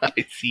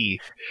 I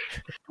see.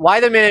 Why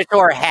the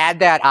Minotaur had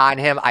that on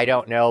him, I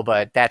don't know,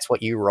 but that's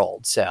what you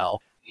rolled. So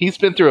He's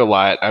been through a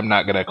lot. I'm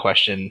not going to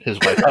question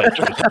his lifestyle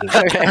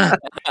choices.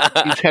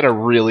 He's had a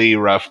really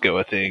rough go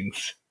of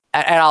things.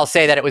 And I'll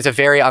say that it was a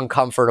very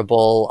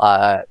uncomfortable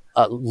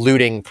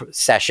looting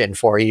session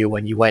for you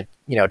when you went,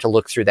 to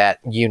look through that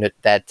eunuch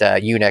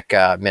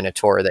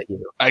minotaur that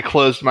you. I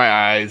closed my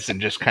eyes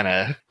and just kind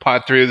of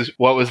pawed through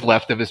what was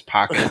left of his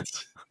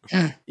pockets.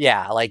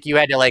 Yeah, like you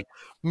had to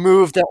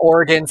move the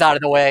organs out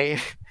of the way.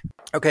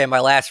 Okay, my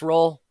last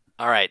roll.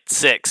 All right,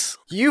 6.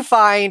 You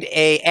find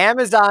a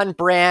Amazon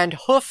brand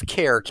hoof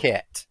care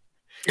kit.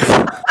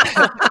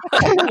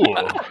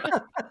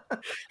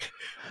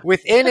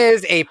 Within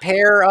is a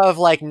pair of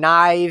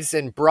knives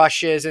and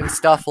brushes and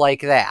stuff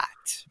like that.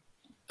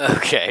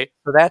 Okay.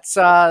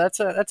 So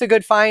that's a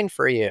good find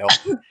for you.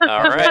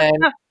 All right.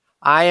 And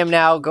I am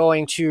now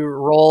going to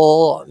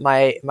roll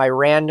my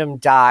random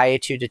die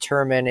to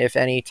determine if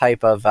any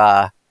type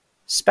of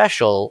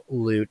special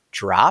loot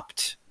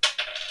dropped.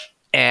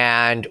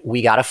 And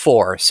we got a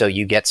 4, so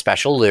you get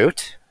special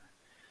loot.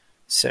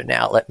 So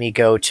now let me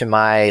go to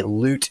my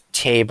loot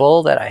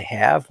table that I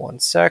have. 1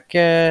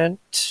 second.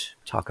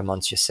 Talk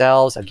amongst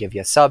yourselves. I'll give you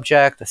a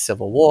subject. The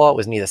Civil War. It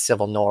was neither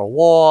civil nor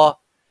war.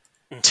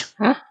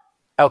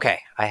 Okay,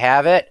 I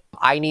have it.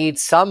 I need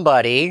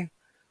somebody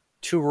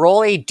to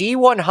roll a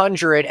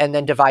D100 and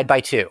then divide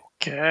by 2.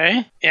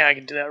 Okay. Yeah, I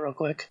can do that real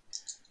quick.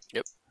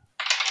 Yep.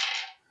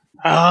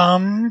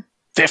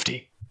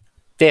 50.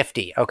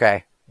 50.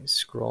 Okay.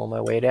 Scroll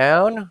my way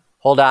down.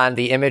 Hold on.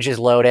 The image is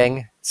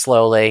loading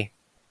slowly.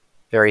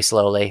 Very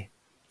slowly.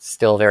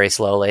 Still very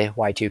slowly.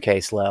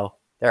 Y2K slow.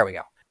 There we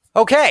go.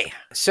 Okay,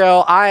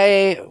 so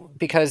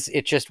because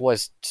it just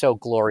was so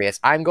glorious,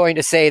 I'm going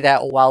to say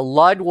that while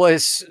Lud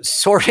was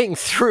sorting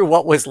through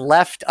what was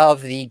left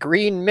of the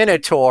green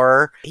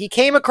minotaur, he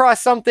came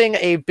across something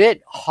a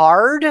bit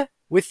hard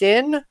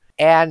within,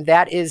 and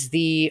that is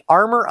the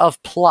Armor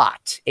of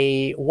Plot,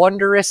 a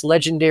wondrous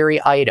legendary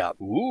item.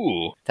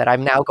 Ooh. That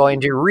I'm now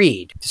going to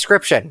read.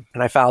 Description,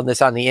 and I found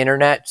this on the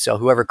internet, so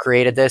whoever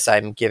created this,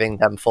 I'm giving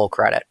them full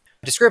credit.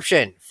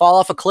 Description, fall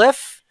off a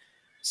cliff.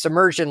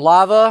 Submerged in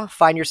lava,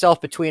 find yourself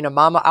between a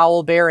mama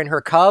owl bear and her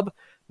cub.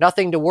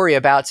 Nothing to worry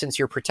about since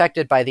you're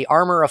protected by the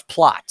Armor of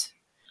Plot.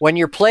 When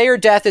your player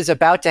death is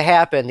about to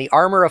happen, the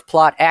Armor of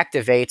Plot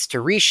activates to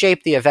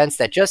reshape the events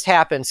that just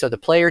happened so the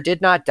player did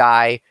not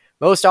die,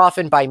 most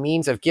often by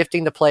means of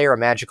gifting the player a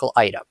magical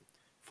item.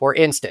 For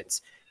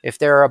instance, if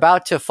they're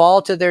about to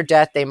fall to their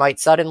death, they might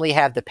suddenly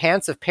have the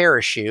Pants of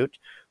Parachute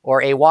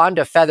or a Wand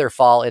of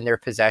Featherfall in their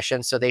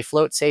possession so they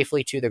float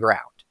safely to the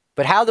ground.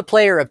 But how the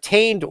player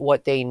obtained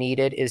what they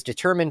needed is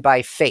determined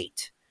by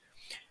fate.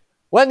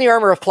 When the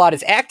Armor of Plot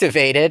is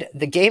activated,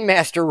 the Game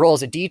Master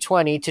rolls a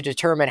d20 to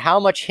determine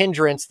how much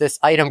hindrance this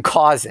item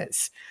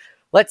causes.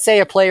 Let's say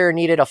a player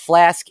needed a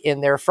flask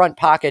in their front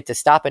pocket to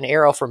stop an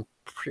arrow from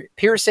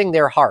piercing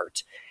their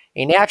heart.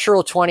 A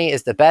natural 20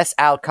 is the best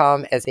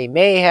outcome, as they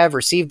may have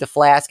received the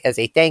flask as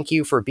a thank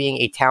you for being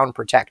a town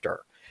protector.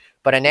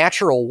 But a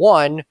natural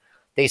 1...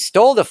 they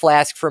stole the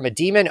flask from a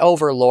demon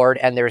overlord,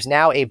 and there's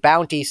now a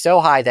bounty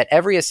so high that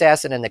every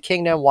assassin in the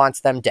kingdom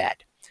wants them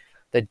dead.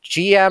 The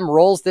GM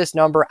rolls this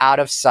number out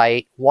of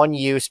sight, 1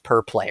 use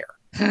per player.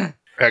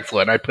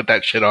 Excellent. I put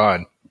that shit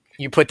on.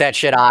 You put that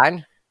shit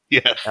on?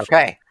 Yes.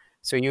 Okay.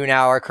 So you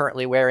now are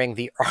currently wearing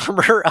the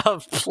Armor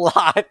of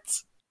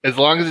Plot. As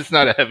long as it's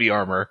not a heavy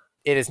armor.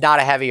 It is not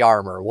a heavy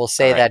armor. We'll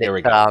say that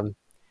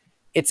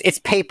it's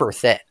paper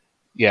thin.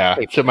 Yeah.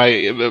 Paper. So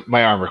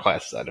my armor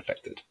class is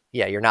unaffected.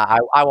 Yeah, you're not.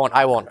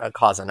 I won't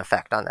cause an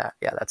effect on that.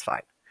 Yeah, that's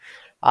fine.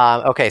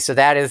 Okay, so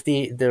that is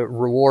the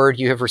reward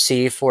you have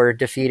received for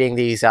defeating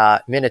these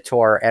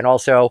Minotaur, and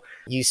also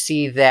you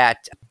see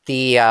that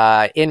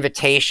the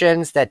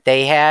invitations that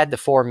they had, the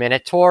 4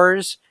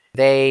 Minotaurs,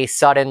 they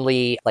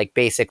suddenly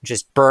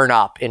just burn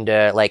up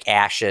into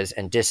ashes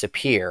and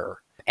disappear.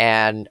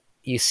 And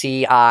you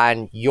see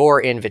on your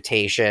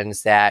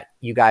invitations that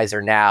you guys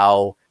are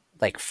now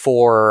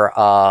 4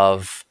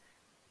 of.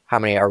 How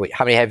many are we?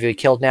 How many have you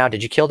killed now?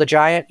 Did you kill the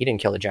giant? You didn't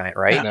kill the giant,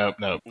 right?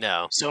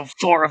 No. So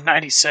 4 of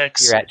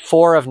 96. You're at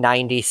 4 of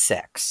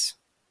 96.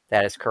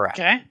 That is correct.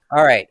 Okay.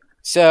 All right.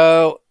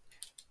 So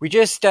we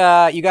just,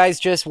 you guys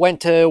just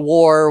went to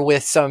war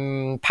with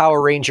some Power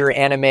Ranger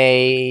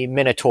anime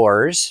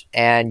Minotaurs,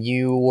 and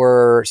you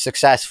were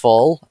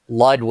successful.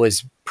 Lud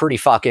was pretty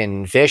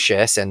fucking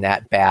vicious in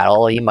that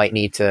battle. You might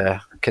need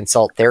to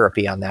consult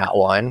therapy on that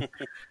one.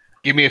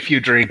 Give me a few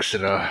drinks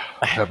and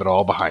have it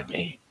all behind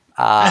me.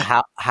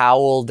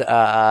 Howald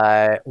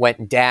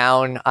went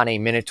down on a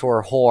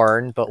Minotaur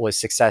horn, but was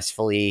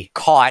successfully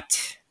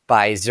caught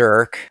by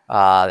Zerk.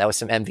 That was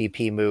some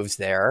MVP moves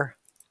there.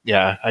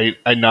 Yeah,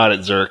 I nod at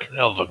Zerk.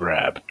 Hell of a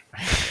grab.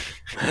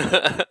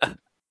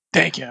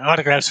 Thank you.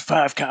 Autographs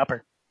 5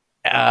 copper.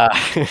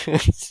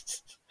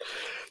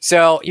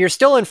 So you're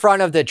still in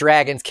front of the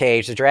dragon's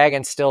cage. The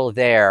dragon's still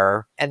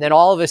there. And then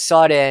all of a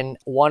sudden,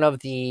 one of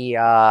the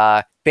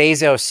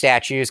Bezos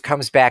statues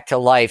comes back to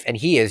life, and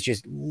he is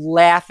just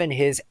laughing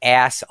his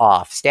ass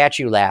off.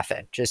 Statue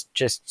laughing.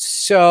 Just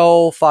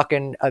so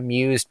fucking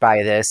amused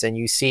by this. And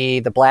you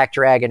see the black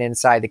dragon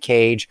inside the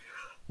cage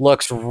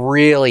looks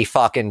really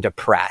fucking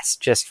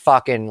depressed, just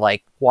fucking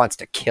like wants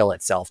to kill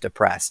itself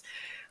depressed.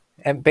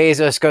 And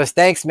Bezos goes,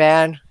 thanks,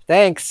 man.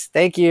 Thanks.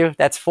 Thank you.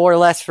 That's 4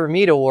 less for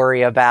me to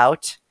worry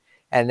about.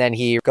 And then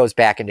he goes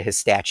back into his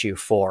statue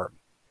form.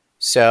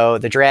 So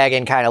the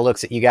dragon kind of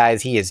looks at you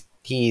guys.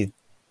 He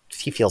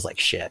feels like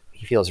shit.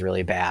 He feels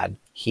really bad.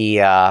 He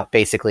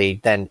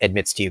basically then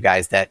admits to you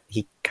guys that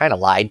he kind of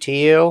lied to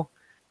you.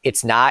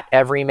 It's not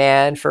every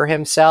man for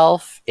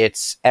himself.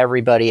 It's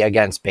everybody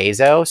against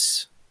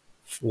Bezos.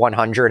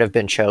 100 have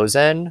been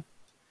chosen.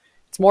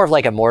 It's more of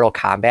like a Mortal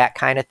Kombat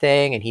kind of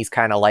thing. And he's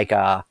kind of like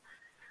a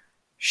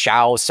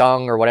Shao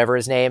Tsung or whatever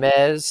his name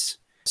is.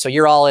 So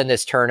you're all in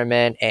this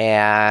tournament,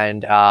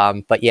 and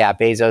but yeah,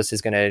 Bezos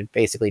is going to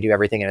basically do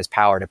everything in his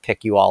power to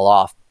pick you all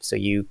off so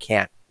you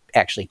can't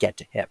actually get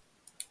to him.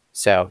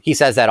 So he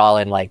says that all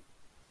in like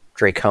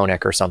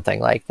Draconic or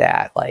something like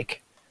that,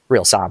 like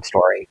real sob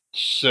story.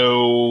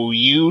 So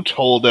you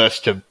told us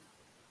this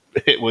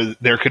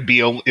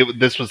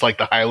was like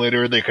the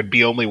Highlander, there could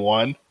be only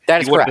one?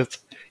 That is correct.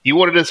 You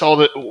wanted us all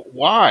to...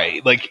 Why?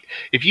 Like,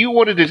 if you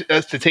wanted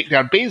us to take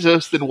down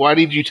Bezos, then why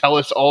did you tell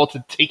us all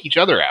to take each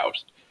other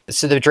out?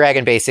 So the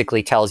dragon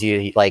basically tells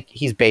you, like,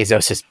 he's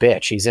Bezos'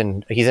 bitch. He's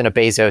in a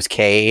Bezos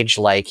cage.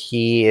 Like,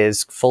 he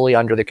is fully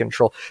under the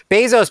control.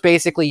 Bezos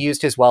basically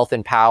used his wealth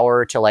and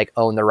power to, like,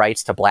 own the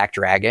rights to black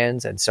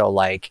dragons. And so,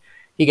 like,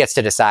 he gets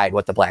to decide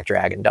what the black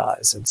dragon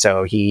does. And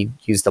so he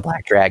used the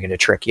black dragon to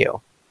trick you.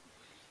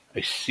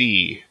 I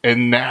see.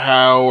 And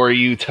how are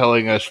you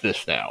telling us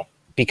this now?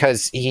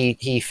 Because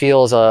he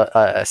feels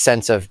a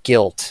sense of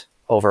guilt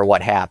over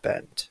what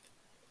happened.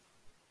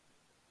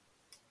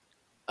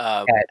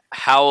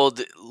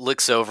 Howald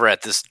looks over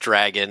at this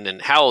dragon,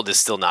 and Howald is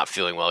still not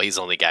feeling well. He's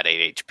only got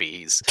 8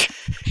 HP.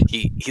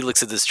 He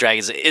looks at this dragon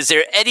and says, is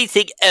there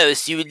anything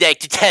else you would like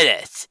to tell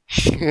us?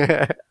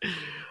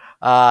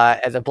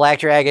 The black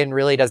dragon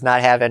really does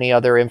not have any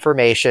other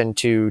information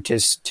to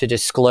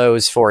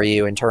disclose for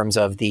you in terms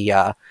of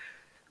the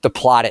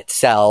plot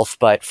itself,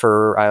 but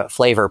for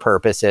flavor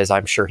purposes,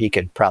 I'm sure he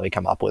could probably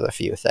come up with a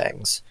few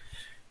things.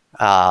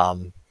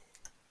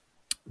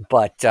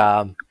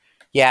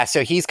 Yeah,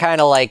 so he's kind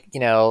of like,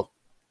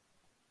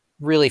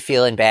 really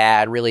feeling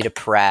bad, really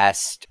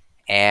depressed.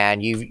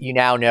 And you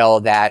now know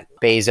that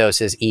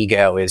Bezos's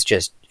ego is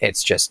just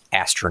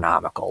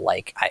astronomical.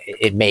 Like,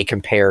 it may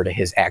compare to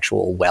his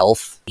actual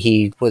wealth.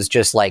 He was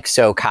just like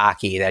so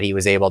cocky that he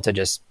was able to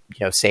just,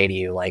 say to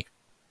you, like,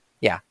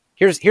 yeah,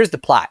 here's the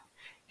plot.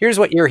 Here's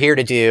what you're here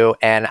to do.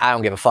 And I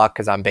don't give a fuck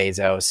because I'm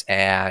Bezos.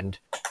 And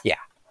yeah,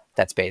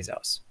 that's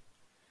Bezos.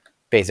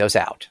 Bezos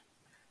out.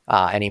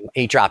 And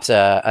he drops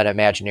an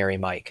imaginary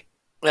mic.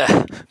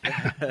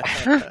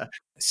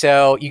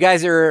 So you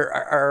guys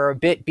are a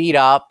bit beat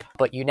up,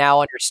 but you now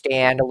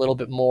understand a little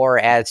bit more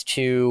as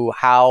to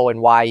how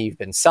and why you've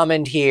been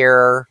summoned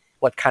here,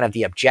 what kind of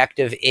the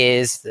objective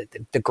is,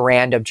 the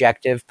grand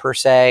objective per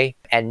se.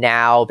 And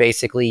now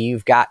basically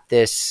you've got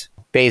this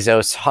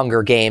Bezos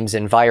Hunger Games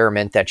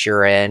environment that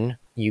you're in.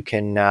 You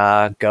can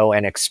go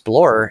and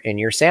explore in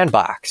your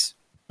sandbox.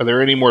 Are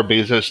there any more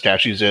Bezos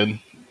statues in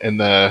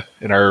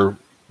our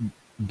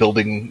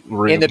building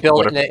room? In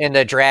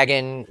the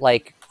dragon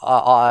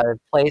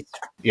place?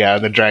 Yeah,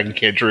 the dragon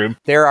cage room.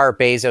 There are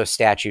Bezos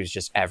statues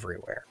just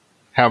everywhere.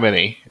 How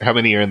many? How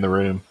many are in the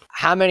room?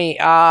 How many?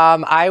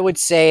 I would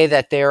say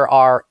that there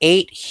are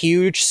 8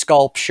 huge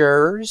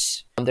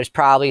sculptures. There's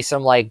probably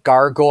some like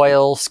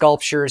gargoyle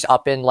sculptures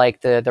up in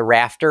like the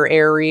rafter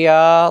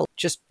area.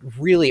 Just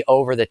really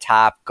over the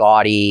top,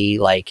 gaudy.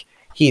 Like,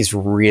 he's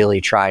really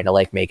trying to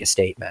like make a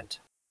statement.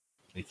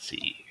 Let's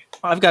see.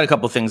 I've got a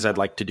couple things I'd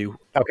like to do.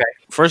 Okay.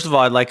 First of all,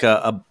 I'd like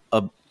a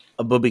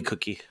booby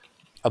cookie.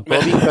 A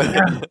booby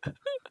cookie.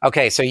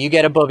 Okay, so you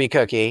get a booby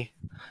cookie.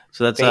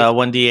 So that's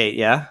 1d8,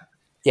 yeah?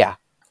 Yeah.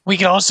 We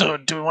could also,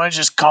 do we want to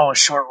just call a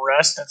short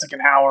rest? That's like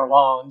an hour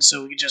long,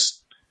 so we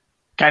just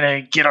kind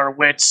of get our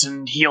wits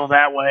and heal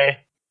that way.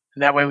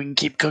 And that way we can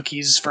keep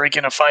cookies for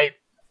a fight.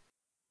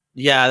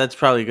 Yeah, that's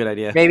probably a good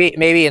idea.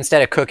 Maybe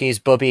instead of cookies,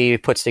 Booby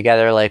puts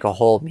together like a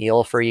whole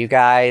meal for you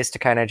guys to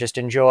kind of just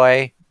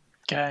enjoy.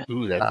 Okay.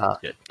 Ooh,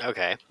 that's good.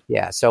 Okay.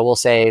 Yeah, so we'll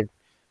say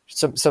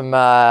some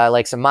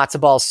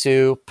matzo ball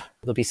soup.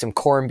 There'll be some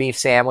corned beef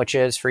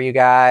sandwiches for you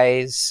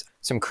guys.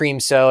 Some cream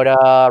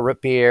soda,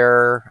 root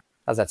beer.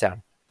 How's that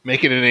sound?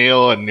 Make it an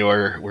ale, and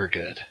we're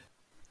good.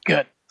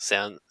 Good.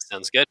 Sounds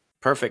good.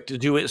 Perfect.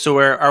 So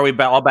are we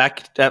all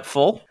back at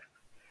full?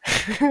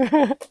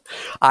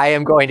 I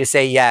am going to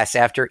say yes.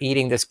 After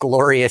eating this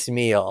glorious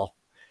meal,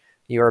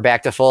 you are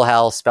back to full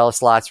health. Spell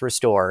slots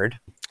restored.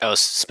 Oh,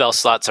 spell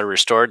slots are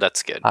restored.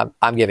 That's good.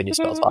 I'm giving you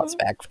spell slots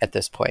back at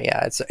this point.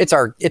 Yeah, it's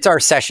our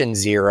session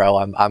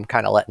 0. I'm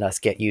kind of letting us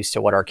get used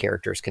to what our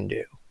characters can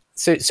do.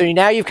 So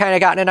now you've kind of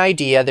gotten an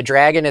idea. The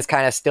dragon is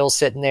kind of still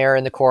sitting there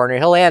in the corner.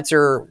 He'll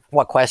answer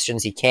what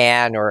questions he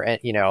can, or if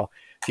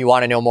you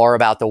want to know more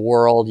about the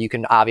world, you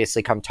can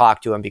obviously come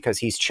talk to him because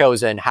he's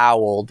chosen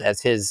Howald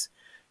as his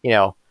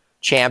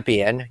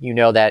champion.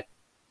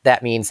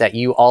 That means that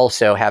you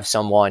also have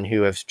someone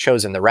who has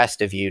chosen the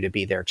rest of you to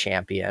be their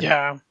champion.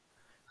 Yeah.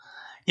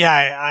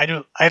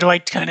 Yeah, I'd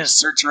like to kind of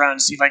search around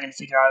and see if I can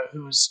figure out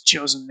who's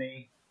chosen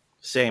me.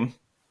 Same.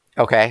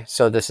 Okay,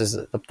 so this is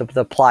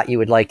the plot you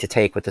would like to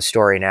take with the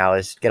story now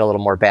is get a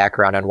little more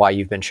background on why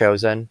you've been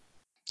chosen.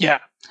 Yeah,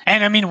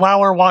 and I mean, while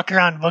we're walking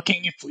around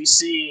looking, if we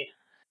see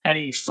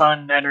any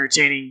fun,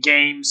 entertaining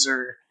games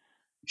or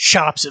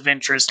shops of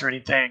interest or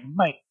anything,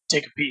 might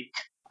take a peek.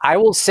 I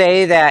will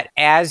say that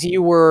as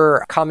you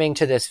were coming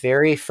to this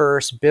very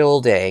first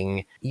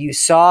building, you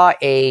saw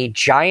a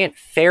giant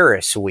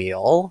Ferris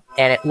wheel,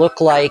 and it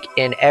looked like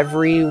in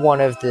every one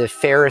of the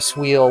Ferris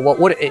wheel, what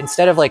would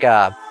instead of like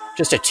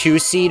just a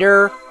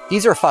two-seater,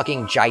 these are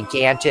fucking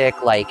gigantic,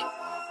 like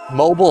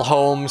mobile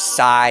home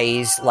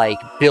size, like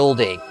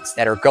buildings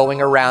that are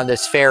going around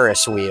this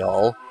Ferris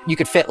wheel. You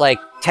could fit like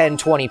 10,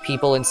 20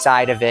 people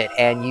inside of it,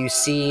 and you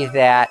see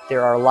that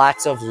there are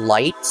lots of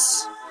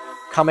lights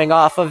coming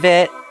off of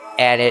it.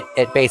 And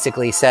it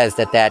basically says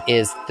that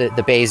is the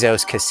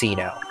Bezos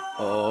Casino.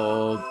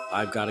 Oh,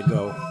 I've got to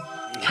go.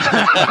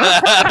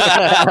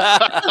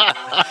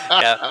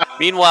 Yeah.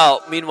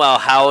 Meanwhile,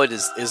 Howard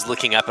is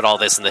looking up at all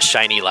this, and the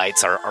shiny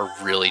lights are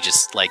really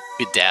just like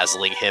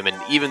bedazzling him. And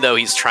even though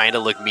he's trying to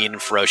look mean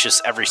and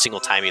ferocious, every single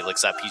time he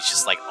looks up, he's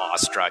just like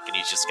awestruck, and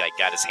he's just like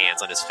got his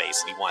hands on his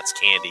face, and he wants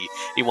candy.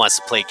 He wants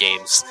to play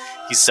games.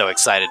 He's so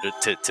excited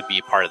to be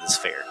a part of this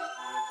fair.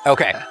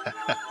 Okay.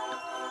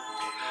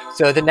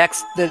 So the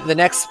next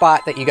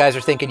spot that you guys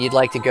are thinking you'd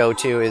like to go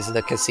to is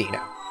the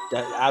casino.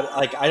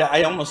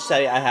 I almost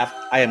say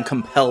I am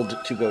compelled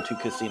to go to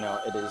casino.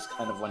 It is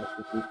kind of one of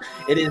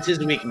it is his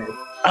weakness.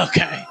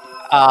 Okay.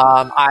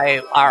 All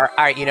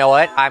right, you know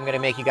what? I'm going to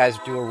make you guys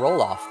do a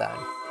roll off then.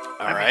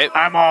 All right.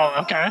 I'm all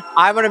okay.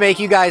 I'm going to make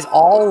you guys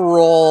all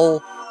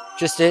roll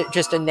just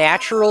a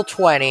natural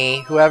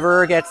 20.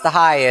 Whoever gets the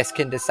highest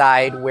can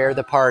decide where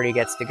the party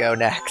gets to go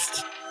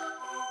next.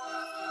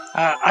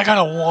 I got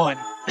a 1.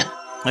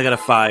 I got a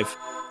 5.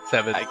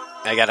 7.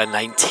 I got a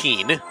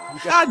 19.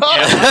 God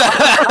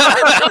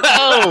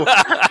damn.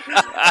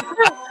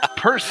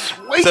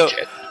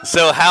 Persuaded.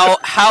 So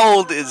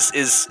Howard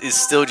is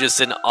still just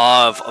in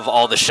awe of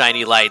all the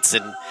shiny lights,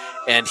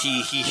 and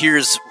he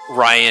hears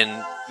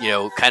Ryan,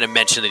 kind of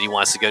mention that he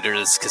wants to go to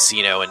this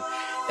casino,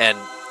 and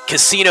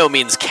casino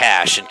means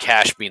cash, and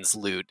cash means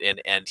loot,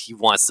 and he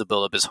wants to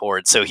build up his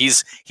hoard. So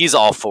he's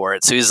all for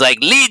it. So he's like,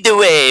 lead the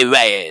way,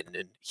 Ryan,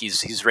 and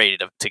he's ready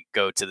to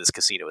go to this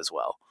casino as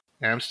well.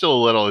 I'm still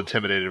a little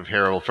intimidated of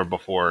Harold from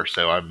before,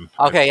 so I'm...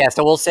 Okay, yeah,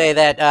 so we'll say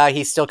that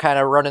he's still kind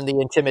of running the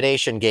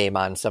intimidation game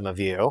on some of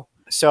you.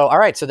 So, all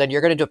right, so then you're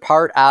going to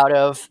depart out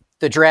of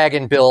the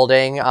dragon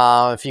building.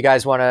 If you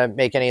guys want to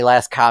make any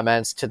last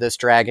comments to this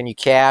dragon, you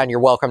can. You're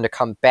welcome to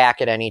come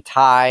back at any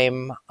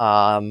time,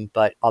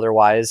 but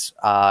otherwise,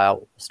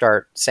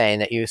 start saying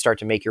that you start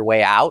to make your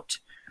way out,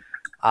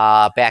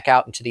 back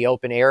out into the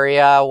open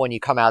area. When you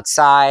come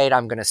outside,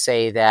 I'm going to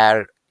say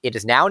that it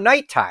is now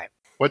nighttime.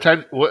 What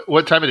time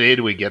of day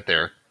do we get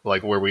there?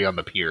 Like, were we on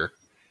the pier?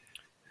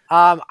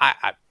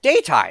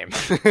 Daytime.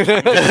 Just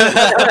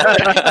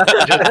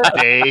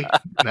day.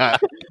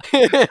 Not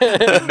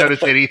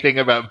notice anything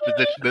about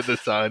position of the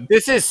sun.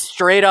 This is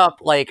straight up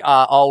like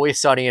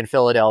Always Sunny in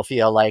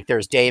Philadelphia. Like,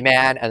 there's day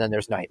man and then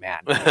there's night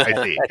man.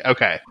 I see.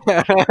 Okay.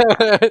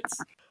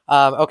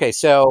 Okay,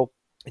 so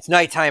it's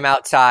nighttime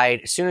outside.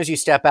 As soon as you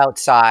step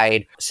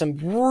outside, some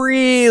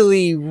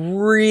really,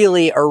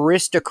 really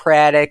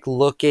aristocratic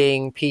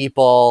looking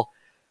people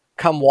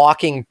come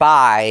walking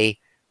by,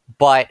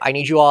 but I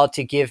need you all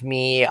to give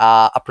me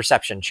a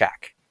perception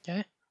check.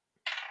 Okay.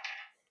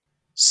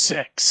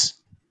 6.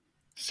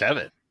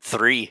 7.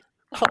 3.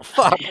 Oh,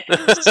 fuck.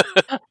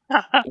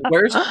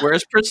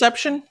 Where's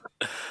perception?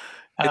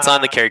 It's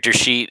on the character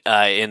sheet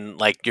in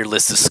like your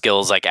list of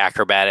skills like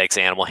acrobatics,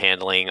 animal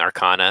handling,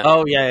 arcana.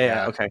 Oh,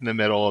 yeah. Okay. In the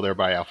middle,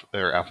 they're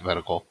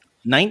alphabetical.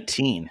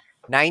 19.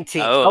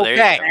 19. Oh,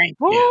 okay.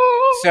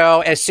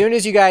 So as soon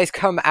as you guys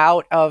come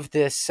out of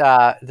this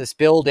this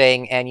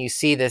building and you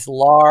see this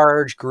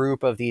large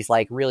group of these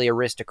like really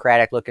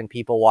aristocratic looking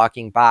people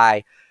walking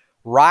by,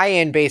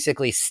 Ryan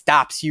basically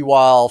stops you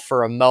all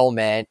for a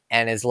moment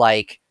and is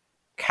like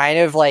kind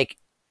of like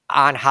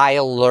on high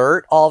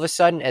alert all of a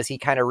sudden as he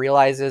kind of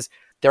realizes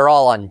they're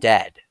all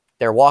undead.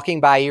 They're walking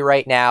by you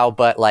right now,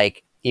 but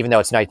like, even though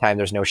it's nighttime,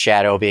 there's no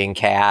shadow being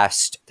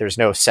cast. There's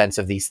no sense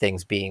of these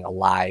things being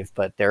alive,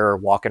 but they're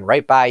walking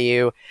right by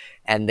you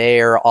and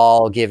they're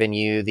all giving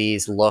you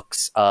these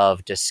looks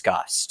of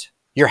disgust.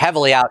 You're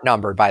heavily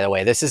outnumbered, by the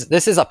way. This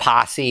is a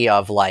posse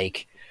of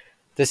like,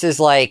 this is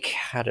like,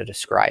 how to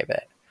describe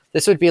it?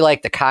 This would be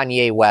like the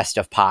Kanye West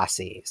of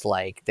posses.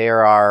 Like,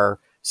 there are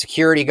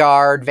security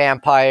guard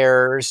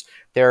vampires,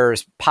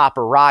 there's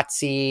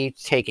paparazzi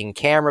taking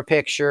camera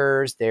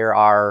pictures, there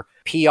are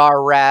PR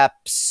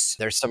reps,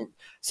 there's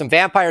some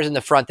vampires in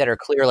the front that are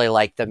clearly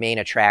like the main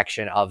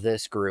attraction of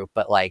this group,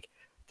 but like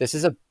this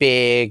is a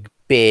big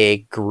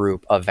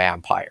group of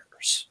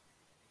vampires.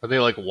 Are they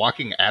like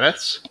walking at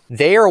us?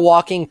 They are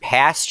walking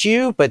past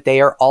you, but they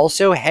are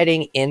also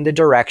heading in the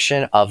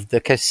direction of the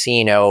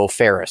casino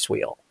Ferris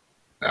wheel.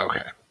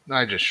 Okay.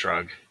 I just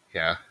shrug.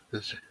 Yeah.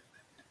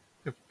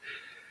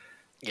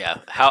 Yeah,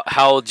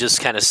 Howell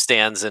just kind of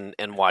stands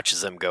and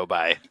watches them go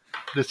by.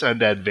 This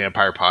undead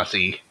vampire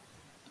posse,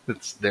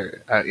 it's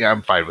there. Yeah,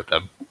 I'm fine with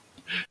them.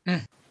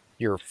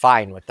 You're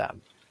fine with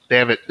them. They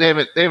haven't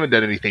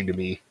done anything to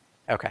me.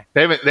 Okay.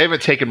 They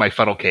haven't taken my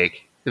funnel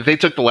cake. If they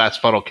took the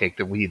last funnel cake,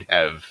 then we'd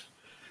have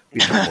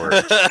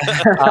words.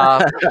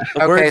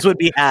 Words would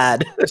be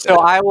had. So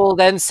I will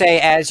then say,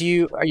 are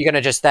you going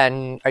to just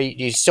then? Do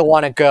you still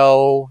want to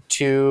go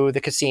to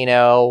the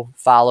casino,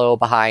 follow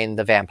behind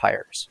the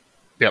vampires?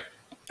 Yep.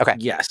 Okay.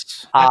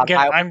 Yes.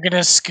 I'm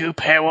gonna scoop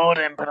Haywood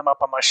and put him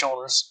up on my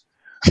shoulders.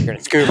 You're going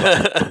to scoop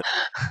him.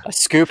 A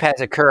scoop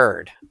has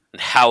occurred.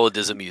 Howard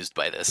is amused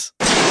by this.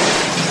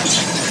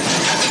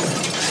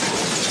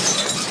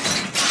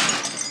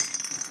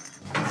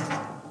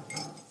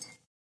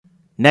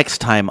 Next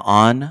time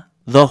on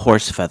the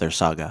Horsefeather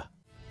Saga.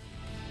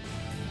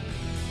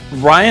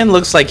 Ryan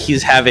looks like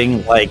he's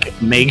having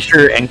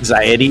major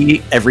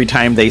anxiety every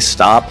time they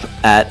stop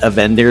at a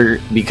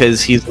vendor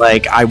because he's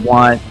like, I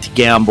want to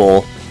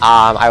gamble.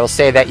 I will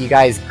say that you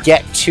guys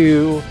get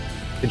to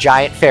the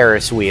giant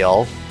Ferris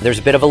wheel. There's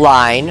a bit of a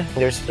line.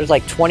 There's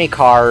like 20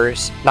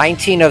 cars.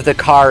 19 of the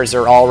cars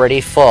are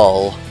already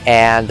full,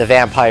 and the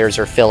vampires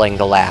are filling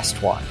the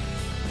last one.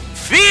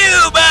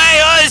 Feel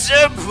my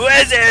awesome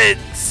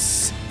presence!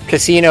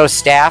 Casino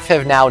staff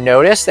have now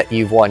noticed that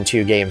you've won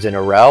 2 games in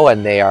a row,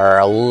 and they are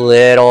a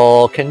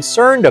little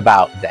concerned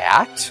about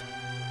that.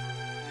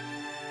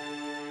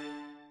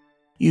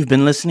 You've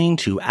been listening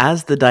to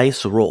As the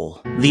Dice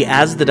Roll. The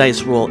As the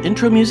Dice Roll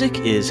intro music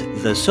is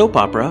The Soap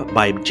Opera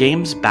by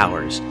James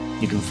Bowers.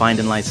 You can find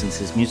and license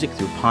his music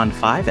through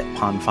Pond5 at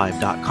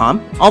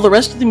pond5.com. All the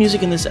rest of the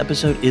music in this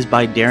episode is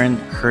by Darren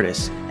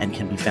Curtis and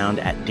can be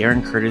found at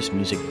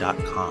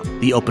darrencurtismusic.com.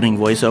 The opening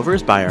voiceover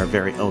is by our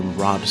very own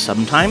Rob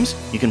Sometimes.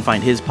 You can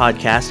find his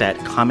podcast at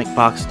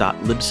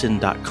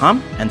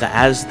comicbox.libsyn.com. And the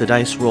As the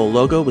Dice Roll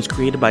logo was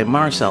created by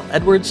Marcel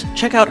Edwards.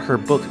 Check out her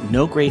book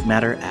No Great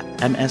Matter at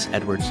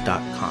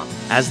msedwards.com.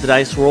 As the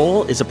Dice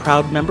Roll is a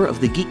proud member of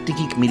the Geek to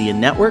Geek Media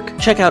Network.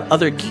 Check out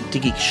other Geek to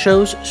Geek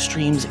shows,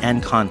 streams,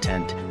 and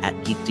content at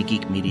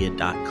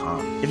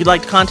geektogeekmedia.com. If you'd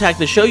like to contact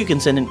the show, you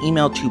can send an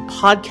email to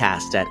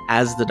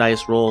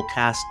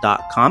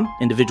podcast@asthedicerollcast.com.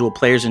 Individual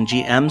players and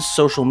GMs'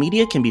 social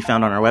media can be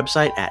found on our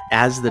website at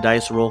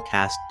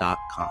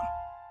asthedicerollcast.com.